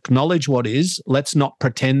 Let's acknowledge what is. Let's not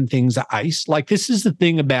pretend things are ace. Like, this is the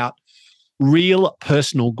thing about real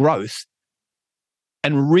personal growth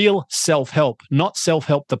and real self-help, not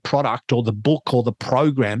self-help the product or the book or the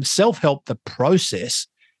program. Self-help, the process,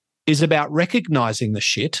 is about recognizing the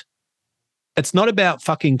shit. It's not about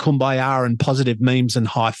fucking kumbaya and positive memes and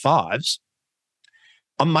high fives.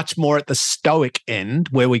 I'm much more at the stoic end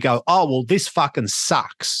where we go, this fucking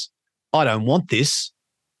sucks. I don't want this.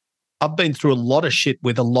 I've been through a lot of shit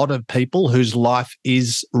with a lot of people whose life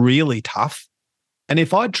is really tough. And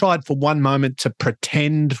if I tried for one moment to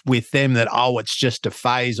pretend with them that, it's just a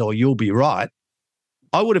phase or you'll be right,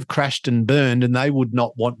 I would have crashed and burned and they would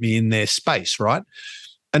not want me in their space, right?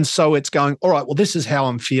 And so it's going, all right, well, this is how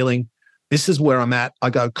I'm feeling. This is where I'm at. I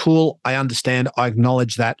go, cool, I understand. I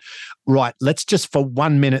acknowledge that. Right, let's just for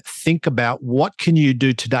 1 minute think about what can you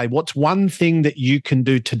do today? What's one thing that you can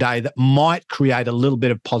do today that might create a little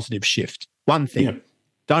bit of positive shift? One thing. Yeah.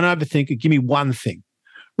 Don't overthink it. Give me one thing.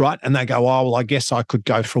 Right? And they go, I guess I could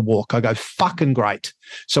go for a walk. I go, fucking great.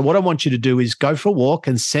 So what I want you to do is go for a walk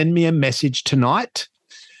and send me a message tonight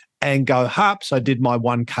and go, Harps, I did my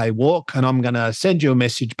 1K walk and I'm going to send you a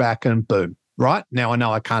message back and boom. Right? Now I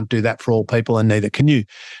know I can't do that for all people and neither can you.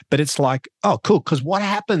 But it's like, cool. Because what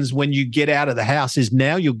happens when you get out of the house is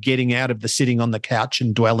now you're getting out of the sitting on the couch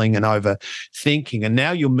and dwelling and overthinking. And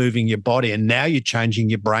now you're moving your body and now you're changing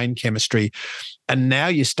your brain chemistry. And now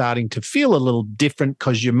you're starting to feel a little different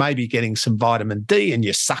because you're maybe getting some vitamin D and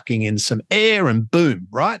you're sucking in some air and boom,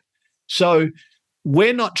 right? So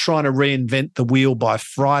we're not trying to reinvent the wheel by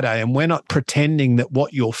Friday and we're not pretending that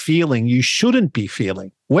what you're feeling, you shouldn't be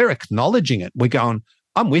feeling. We're acknowledging it. We're going,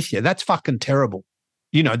 I'm with you. That's fucking terrible.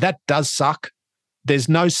 That does suck. There's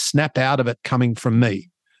no snap out of it coming from me.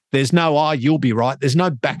 There's no, you'll be right. There's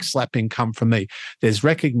no backslapping come from me. There's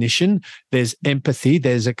recognition, there's empathy,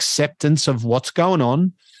 there's acceptance of what's going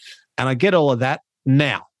on. And I get all of that.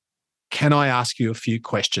 Now, can I ask you a few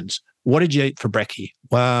questions? What did you eat for brekkie?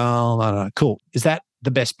 Well, I don't know. Cool. Is that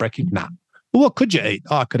the best brekkie? No. Well, what could you eat?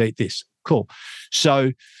 I could eat this. Cool.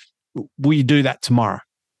 So will you do that tomorrow?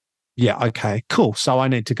 Yeah. Okay, cool. So I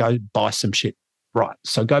need to go buy some shit. Right.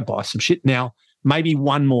 So go buy some shit. Now, maybe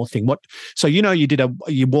one more thing. So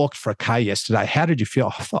you walked for a K yesterday. How did you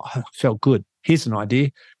feel? I felt good. Here's an idea.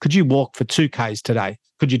 Could you walk for 2 Ks today?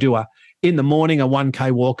 Could you do in the morning, a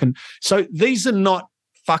 1K walk? And so these are not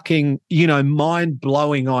fucking,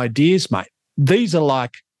 mind-blowing ideas, mate. These are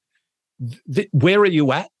like, where are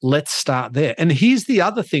you at? Let's start there. And here's the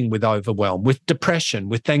other thing with overwhelm, with depression,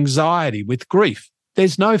 with anxiety, with grief.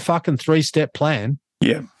 There's no fucking 3-step plan.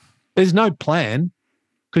 Yeah. There's no plan,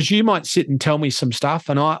 because you might sit and tell me some stuff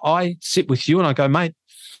and I sit with you and I go, mate,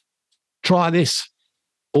 try this.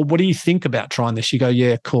 Or what do you think about trying this? You go,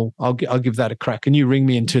 yeah, cool. I'll give that a crack. And you ring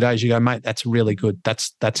me in 2 days. You go, mate, that's really good.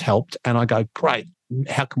 That's helped. And I go, great.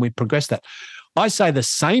 How can we progress that? I say the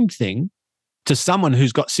same thing to someone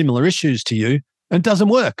who's got similar issues to you and it doesn't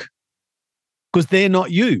work because they're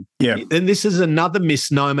not you. Yeah. And this is another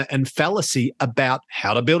misnomer and fallacy about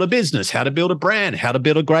how to build a business, how to build a brand, how to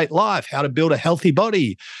build a great life, how to build a healthy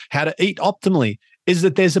body, how to eat optimally, is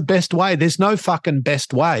that there's a best way. There's no fucking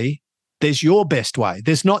best way. There's your best way.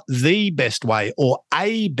 There's not the best way or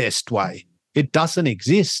a best way. It doesn't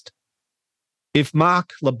exist. If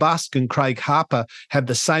Mark LeBusque and Craig Harper have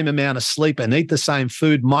the same amount of sleep and eat the same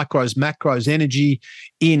food, micros, macros, energy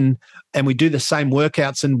in, and we do the same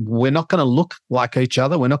workouts, and we're not going to look like each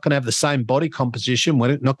other, we're not going to have the same body composition,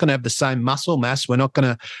 we're not going to have the same muscle mass, we're not going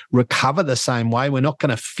to recover the same way, we're not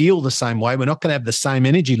going to feel the same way, we're not going to have the same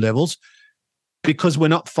energy levels, because we're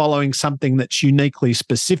not following something that's uniquely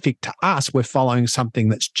specific to us. We're following something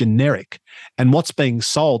that's generic. And what's being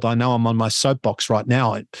sold, I know I'm on my soapbox right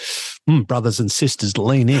now. Brothers and sisters,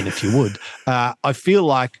 lean in if you would. I feel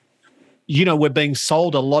like, we're being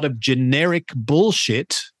sold a lot of generic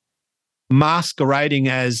bullshit masquerading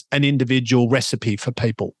as an individual recipe for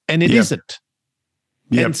people. And it isn't.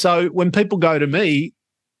 Yep. And so when people go to me,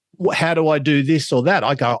 how do I do this or that?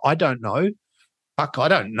 I go, I don't know. I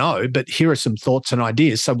don't know, but here are some thoughts and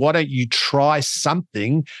ideas. So why don't you try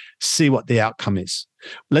something, see what the outcome is?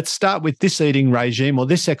 Let's start with this eating regime or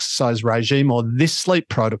this exercise regime or this sleep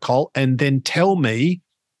protocol, and then tell me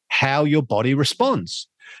how your body responds.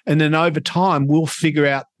 And then over time, we'll figure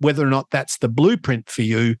out whether or not that's the blueprint for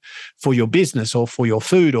you, for your business or for your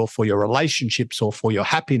food or for your relationships or for your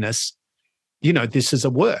happiness. This is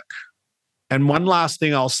a work. And one last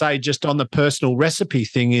thing I'll say just on the personal recipe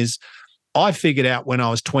thing is, I figured out when I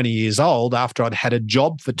was 20 years old, after I'd had a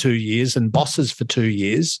job for 2 years and bosses for 2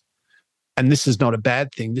 years, and this is not a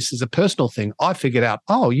bad thing, this is a personal thing, I figured out,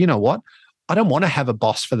 you know what? I don't want to have a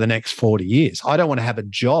boss for the next 40 years. I don't want to have a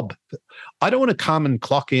job. I don't want to come and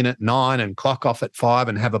clock in at 9 and clock off at 5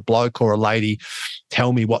 and have a bloke or a lady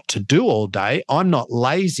tell me what to do all day. I'm not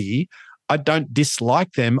lazy. I don't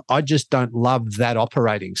dislike them. I just don't love that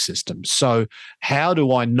operating system. So how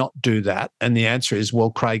do I not do that? And the answer is,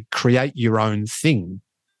 well, Craig, create your own thing.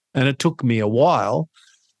 And it took me a while,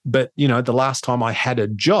 but, the last time I had a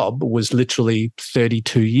job was literally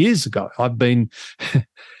 32 years ago.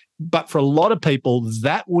 But for a lot of people,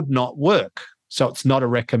 that would not work. So it's not a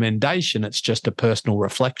recommendation. It's just a personal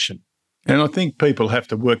reflection. And I think people have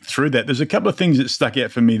to work through that. There's a couple of things that stuck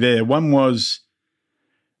out for me there. One was,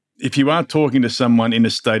 if you are talking to someone in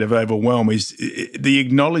a state of overwhelm, is the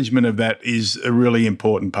acknowledgement of that is a really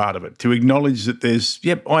important part of it. To acknowledge that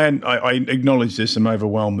I acknowledge there's some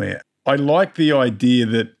overwhelm there. I like the idea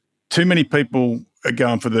that too many people are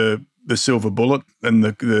going for the silver bullet and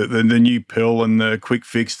the new pill and the quick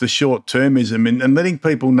fix, the short-termism, and letting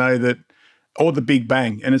people know that, or the big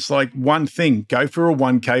bang. And it's like one thing, go for a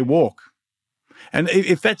 1K walk. And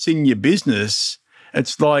if that's in your business,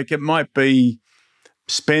 it's like it might be,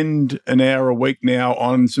 spend an hour a week now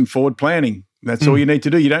on some forward planning. That's all you need to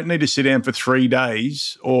do. You don't need to sit down for 3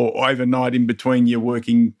 days or overnight in between you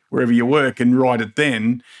working wherever you work and write it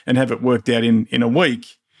then and have it worked out in a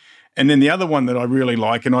week. And then the other one that I really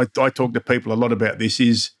like, and I talk to people a lot about this,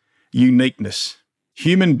 is uniqueness.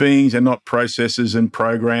 Human beings are not processes and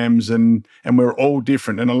programs, and we're all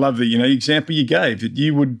different. And I love the example you gave, that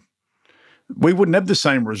we wouldn't have the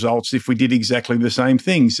same results if we did exactly the same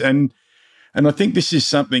things. And I think this is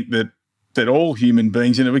something that all human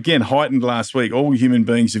beings, and again, heightened last week, all human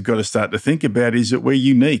beings have got to start to think about, is that we're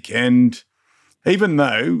unique. And even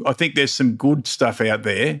though I think there's some good stuff out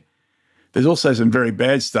there, there's also some very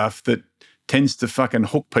bad stuff that tends to fucking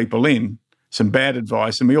hook people in, some bad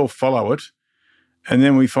advice, and we all follow it. And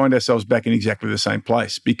then we find ourselves back in exactly the same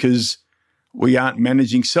place because we aren't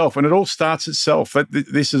managing self. And it all starts at self.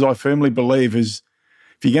 This is, I firmly believe, is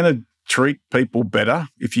if you're going to treat people better,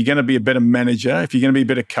 if you're going to be a better manager, if you're going to be a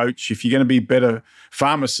better coach, if you're going to be a better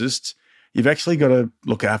pharmacist, you've actually got to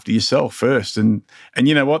look after yourself first. And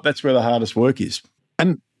you know what? That's where the hardest work is.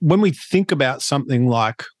 And when we think about something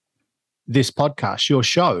like this podcast, your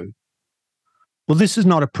show, Well, this is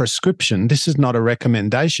not a prescription. This is not a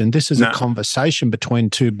recommendation. This is No. a conversation between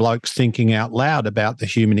two blokes thinking out loud about the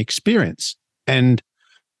human experience. And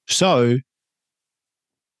so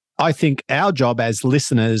I think our job as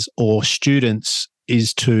listeners or students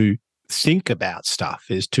is to think about stuff,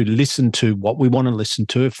 is to listen to what we want to listen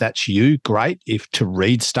to. If that's you, great. If to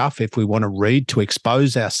read stuff, if we want to read, to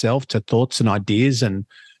expose ourselves to thoughts and ideas and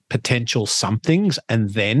potential somethings, and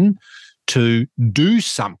then to do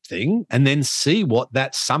something and then see what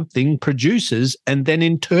that something produces and then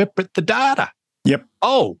interpret the data. Yep.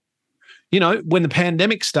 Oh, when the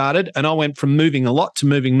pandemic started and I went from moving a lot to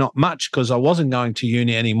moving not much because I wasn't going to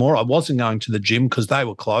uni anymore. I wasn't going to the gym because they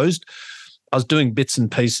were closed. I was doing bits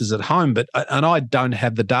and pieces at home, and I don't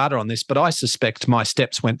have the data on this, but I suspect my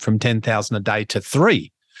steps went from 10,000 a day to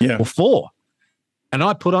 3 or 4. And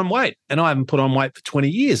I put on weight, and I haven't put on weight for 20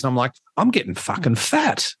 years. And I'm like, I'm getting fucking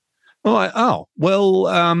fat. I'm like,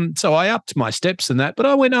 so I upped my steps and that, but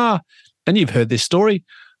I went, and you've heard this story.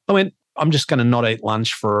 I went, I'm just going to not eat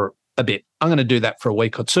lunch for a bit. I'm going to do that for a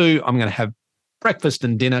week or two. I'm going to have breakfast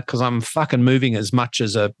and dinner because I'm fucking moving as much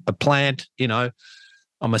as a plant,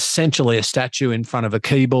 I'm essentially a statue in front of a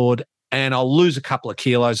keyboard, and I'll lose a couple of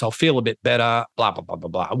kilos. I'll feel a bit better, blah, blah, blah, blah,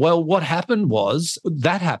 blah. Well, what happened was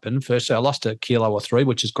that happened. Firstly, I lost a kilo or 3,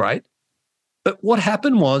 which is great. But what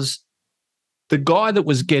happened was the guy that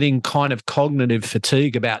was getting kind of cognitive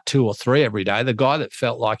fatigue about 2 or 3 every day, the guy that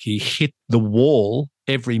felt like he hit the wall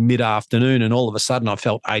every mid-afternoon and all of a sudden I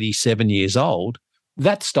felt 87 years old,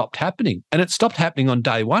 that stopped happening. And it stopped happening on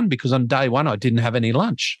day 1 because on day 1 I didn't have any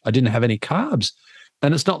lunch. I didn't have any carbs.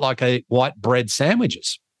 And it's not like I eat white bread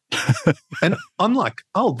sandwiches. And I'm like,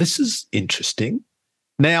 oh, this is interesting.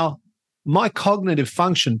 Now, my cognitive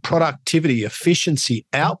function, productivity, efficiency,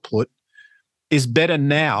 output is better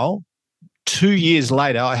now. 2 years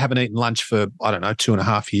later, I haven't eaten lunch for,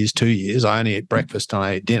 2.5 years, 2 years. I only eat breakfast and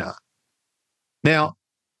I eat dinner. Now,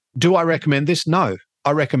 do I recommend this? No.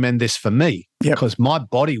 I recommend this for me because my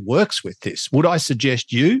body works with this. Would I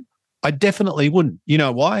suggest you? I definitely wouldn't. You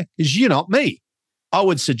know why? Because you're not me. I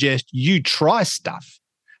would suggest you try stuff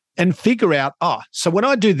and figure out, so when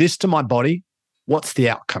I do this to my body, what's the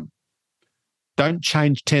outcome? Don't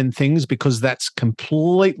change 10 things because that's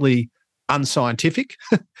completely unscientific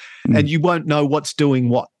and you won't know what's doing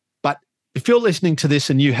what. But if you're listening to this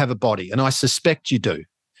and you have a body, and I suspect you do,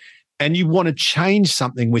 and you want to change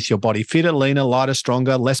something with your body, fitter, leaner, lighter,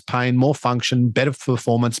 stronger, less pain, more function, better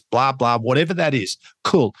performance, blah, blah, whatever that is,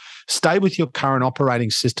 cool. Stay with your current operating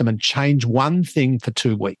system and change one thing for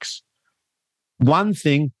 2 weeks. One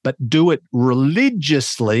thing, but do it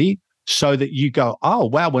religiously so that you go, oh,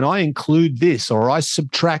 wow, when I include this or I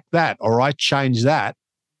subtract that or I change that,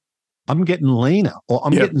 I'm getting leaner or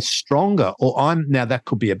I'm getting stronger now that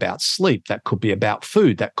could be about sleep. That could be about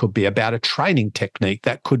food. That could be about a training technique.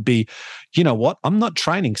 That could be, you know what? I'm not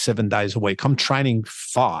training 7 days a week. I'm training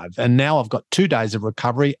 5. And now I've got 2 days of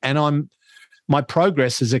recovery and my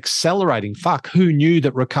progress is accelerating. Fuck, who knew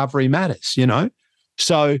that recovery matters,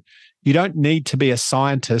 So you don't need to be a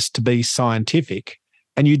scientist to be scientific.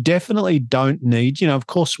 And you definitely don't need, of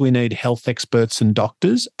course we need health experts and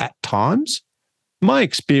doctors at times. My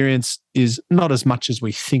experience is not as much as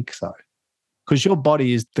we think, though, because your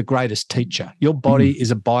body is the greatest teacher. Your body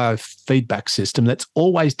is a biofeedback system that's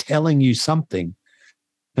always telling you something.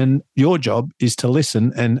 And your job is to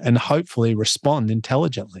listen and hopefully respond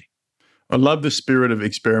intelligently. I love the spirit of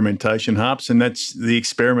experimentation, Harps, and that's the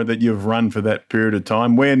experiment that you've run for that period of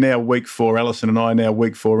time. We're now week 4, Alison and I are now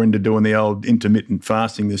week 4 into doing the old intermittent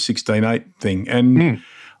fasting, the 16-8 thing. And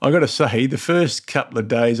I got to say, the first couple of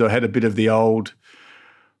days I had a bit of the old,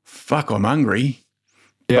 fuck, I'm hungry,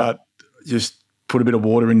 but just put a bit of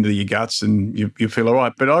water into your guts and you feel all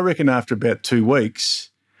right. But I reckon after about 2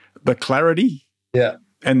 weeks, the clarity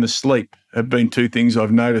and the sleep have been 2 things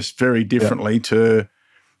I've noticed very differently to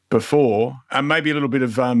before. And maybe a little bit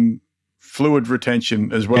of fluid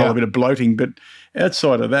retention as well, a bit of bloating. But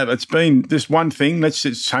outside of that, it's been this one thing. Let's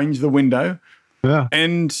just change the window. Yeah.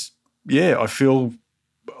 And, I feel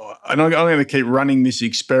 – and I'm going to keep running this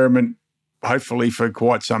experiment hopefully for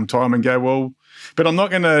quite some time and go, well, but I'm not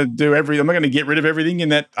going to do I'm not going to get rid of everything in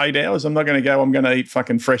that 8 hours. I'm not going to go, I'm going to eat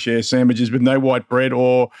fucking fresh air sandwiches with no white bread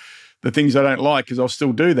or the things I don't like because I'll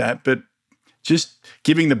still do that. But just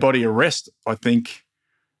giving the body a rest, I think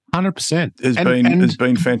 100% has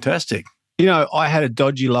been fantastic. I had a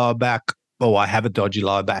dodgy lower back. Well, I have a dodgy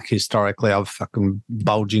lower back historically. I've fucking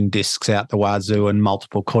bulging discs out the wazoo and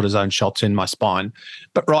multiple cortisone shots in my spine.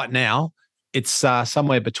 But right now, it's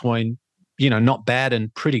somewhere between not bad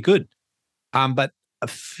and pretty good. But a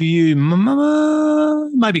few,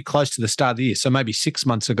 maybe close to the start of the year, so maybe 6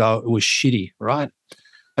 months ago, it was shitty, right?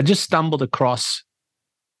 I just stumbled across,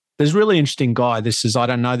 there's a really interesting guy. I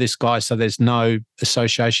don't know this guy, so there's no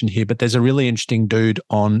association here, but there's a really interesting dude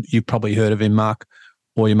you've probably heard of him, Mark,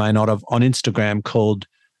 or you may not have, on Instagram called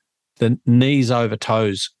the Knees Over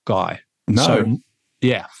Toes guy. No. So,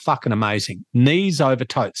 yeah, fucking amazing. Knees Over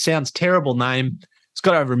Toes. Sounds terrible name. He's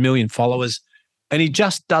got over 1 million followers. And he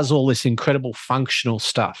just does all this incredible functional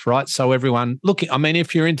stuff, right? So everyone,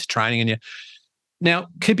 if you're into training and now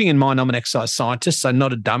keeping in mind I'm an exercise scientist, so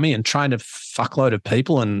not a dummy, and trained a fuckload of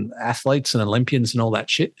people and athletes and Olympians and all that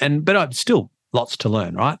shit. But I've still lots to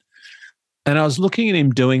learn, right? And I was looking at him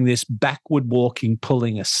doing this backward walking,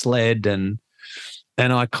 pulling a sled, and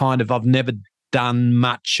I've never done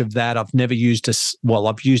much of that. I've never used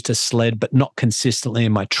I've used a sled, but not consistently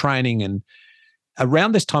in my training. And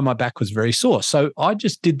around this time, my back was very sore. So I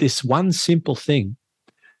just did this one simple thing.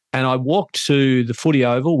 And I walked to the Footy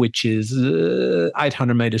Oval, which is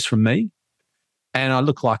 800 metres from me. And I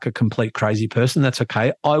look like a complete crazy person. That's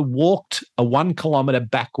okay. I walked a 1 kilometre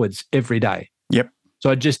backwards every day. Yep. So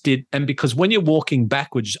I just did. And because when you're walking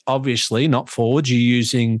backwards, obviously not forwards, you're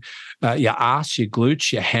using your arse, your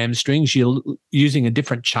glutes, your hamstrings. You're using a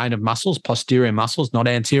different chain of muscles, posterior muscles, not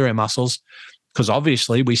anterior muscles, because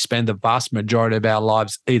obviously we spend the vast majority of our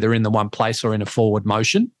lives either in the one place or in a forward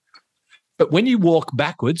motion. But when you walk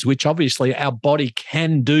backwards, which obviously our body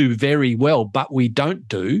can do very well, but we don't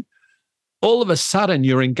do, all of a sudden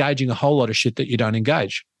you're engaging a whole lot of shit that you don't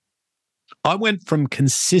engage. I went from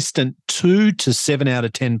consistent 2 to 7 out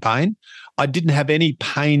of 10 pain. I didn't have any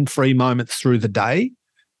pain-free moments through the day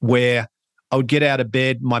where I would get out of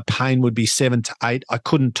bed, my pain would be 7 to 8. I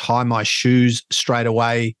couldn't tie my shoes straight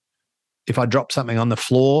away. If I dropped something on the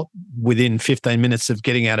floor within 15 minutes of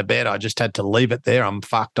getting out of bed, I just had to leave it there. I'm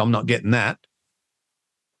fucked. I'm not getting that.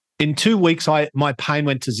 In 2 weeks, my pain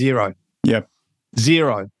went to 0. Yep.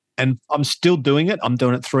 0. And I'm still doing it. I'm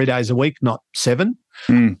doing it 3 days a week, not 7.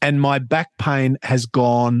 And my back pain has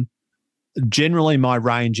gone, generally my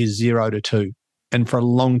range is 0 to 2. And for a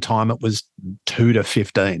long time, it was 2 to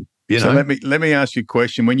 15. So let me ask you a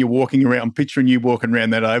question. When you're walking around, I'm picturing you walking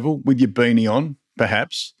around that oval with your beanie on,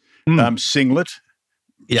 perhaps. Singlet,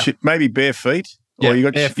 maybe bare feet, or you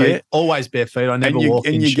got bare feet. Always bare feet. I never walk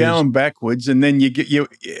in shoes. And you're going backwards, and then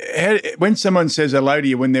when someone says hello to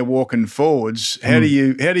you when they're walking forwards, how do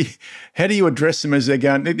you address them as they're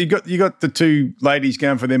going? You got the two ladies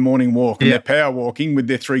going for their morning walk, and they're power walking with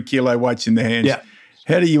their 3 kilo weights in their hands. Yeah.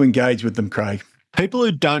 How do you engage with them, Craig? People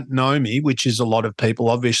who don't know me, which is a lot of people,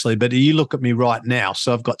 obviously, but you look at me right now.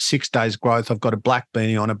 So I've got 6 days growth. I've got a black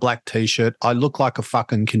beanie on, a black T-shirt. I look like a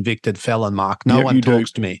fucking convicted felon, Mark. No one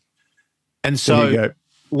talks to me. And so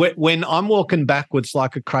when I'm walking backwards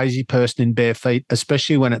like a crazy person in bare feet,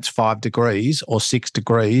 especially when it's 5 degrees or 6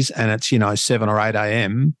 degrees and it's, 7 or 8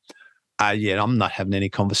 a.m., I'm not having any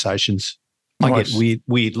conversations. Nice. I get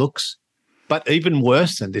weird looks. But even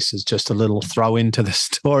worse than this is just a little throw into the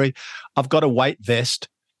story. I've got a weight vest.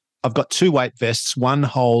 I've got 2 weight vests. One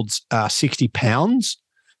holds 60 pounds.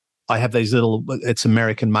 I have these it's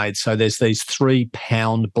American made. So there's these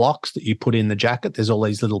 3-pound blocks that you put in the jacket. There's all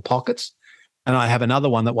these little pockets. And I have another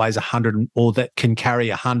one that weighs 100 or that can carry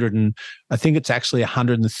 100 and I think it's actually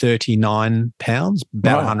 139 pounds,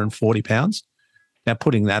 about 140 pounds. Now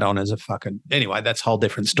putting that on as anyway, that's a whole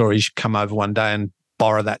different story. You should come over one day and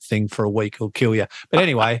borrow that thing for a week, it'll kill you. But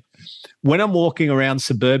anyway, when I'm walking around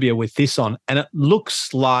suburbia with this on, and it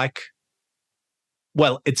looks like,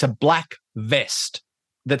 it's a black vest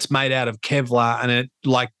that's made out of Kevlar, and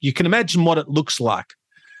you can imagine what it looks like.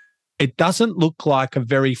 It doesn't look like a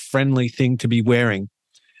very friendly thing to be wearing.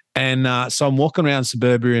 And so I'm walking around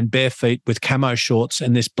suburbia in bare feet with camo shorts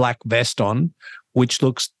and this black vest on, which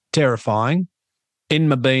looks terrifying, in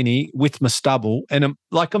my beanie with my stubble. And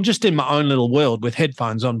I'm just in my own little world with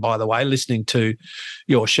headphones on, by the way, listening to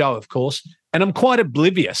your show, of course. And I'm quite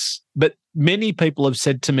oblivious. But many people have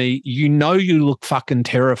said to me, you look fucking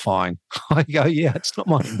terrifying. I go, yeah, it's not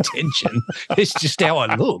my intention. It's just how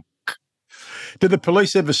I look. Do the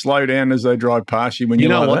police ever slow down as they drive past you when you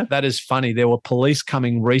know what? That is funny. There were police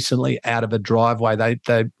coming recently out of a driveway. They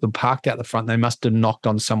were parked out the front. They must have knocked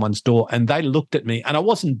on someone's door and they looked at me and I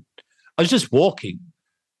was just walking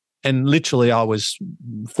and literally I was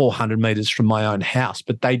 400 meters from my own house,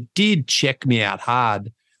 but they did check me out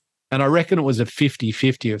hard. And I reckon it was a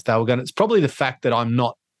 50-50 if they were going to. It's probably the fact that I'm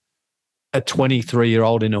not a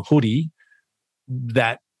 23-year-old in a hoodie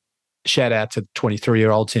that, shout out to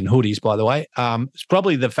 23-year-olds in hoodies, by the way. It's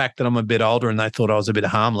probably the fact that I'm a bit older and they thought I was a bit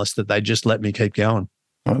harmless that they just let me keep going.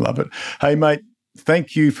 I love it. Hey, mate,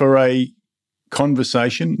 thank you for a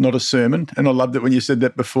conversation, not a sermon. And I loved it when you said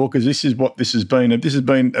that before, because this is what this has been. This has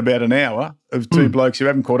been about an hour of two blokes who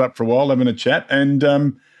haven't caught up for a while, having a chat.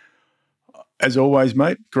 And as always,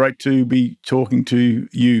 mate, great to be talking to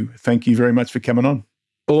you. Thank you very much for coming on.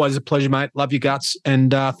 Always a pleasure, mate. Love your guts.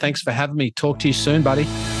 And thanks for having me. Talk to you soon, buddy.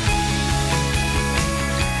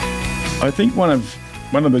 I think one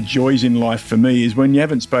of the joys in life for me is when you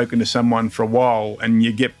haven't spoken to someone for a while and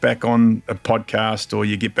you get back on a podcast or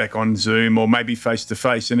you get back on Zoom or maybe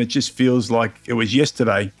face-to-face, and it just feels like it was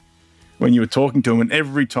yesterday when you were talking to him. And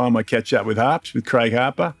every time I catch up with Craig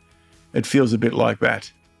Harper, it feels a bit like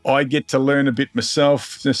that. I get to learn a bit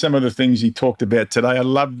myself. Some of the things he talked about today, I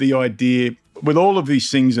love the idea with all of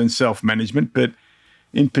these things in self-management, but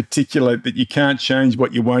in particular that you can't change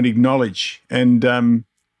what you won't acknowledge. And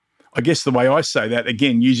I guess the way I say that,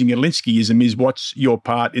 again, using a Linskyism, is what's your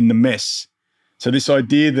part in the mess. So this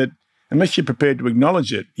idea that unless you're prepared to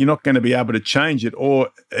acknowledge it, you're not going to be able to change it or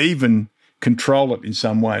even control it in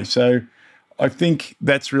some way. So I think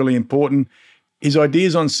that's really important. His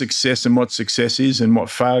ideas on success and what success is and what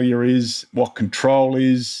failure is, what control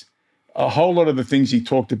is, a whole lot of the things he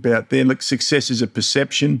talked about there. Look, success is a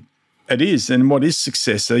perception. It is. And what is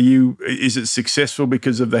success? Is it successful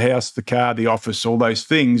because of the house, the car, the office, all those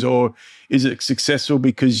things? Or is it successful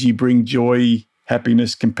because you bring joy,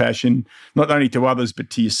 happiness, compassion, not only to others, but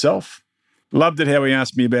to yourself? Loved it how he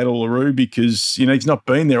asked me about Uluru because, he's not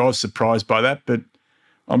been there. I was surprised by that, but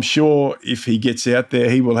I'm sure if he gets out there,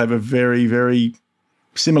 he will have a very, very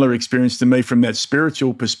similar experience to me from that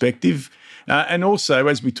spiritual perspective. And also,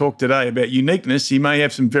 as we talked today about uniqueness, he may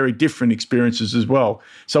have some very different experiences as well.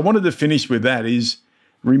 So I wanted to finish with that is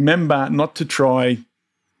remember not to try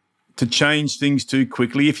to change things too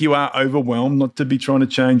quickly. If you are overwhelmed, not to be trying to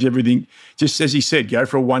change everything. Just as he said, go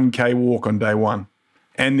for a 1K walk on day one.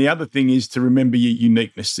 And the other thing is to remember your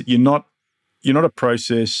uniqueness, that you're not a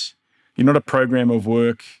process, you're not a program of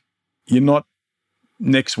work, you're not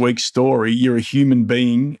next week's story. You're a human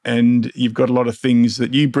being and you've got a lot of things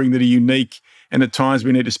that you bring that are unique, and at times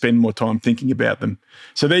we need to spend more time thinking about them.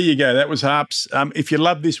 So there you go. That was Harps. If you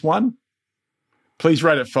love this one, please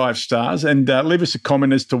rate it 5 stars and leave us a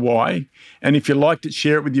comment as to why. And if you liked it,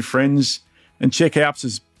 share it with your friends and check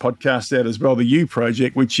Harps' podcast out as well, The You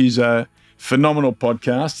Project, which is a phenomenal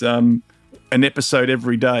podcast, an episode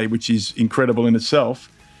every day, which is incredible in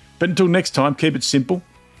itself. But until next time, keep it simple,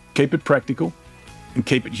 keep it practical, and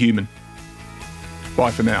keep it human.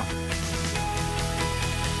 Bye for now.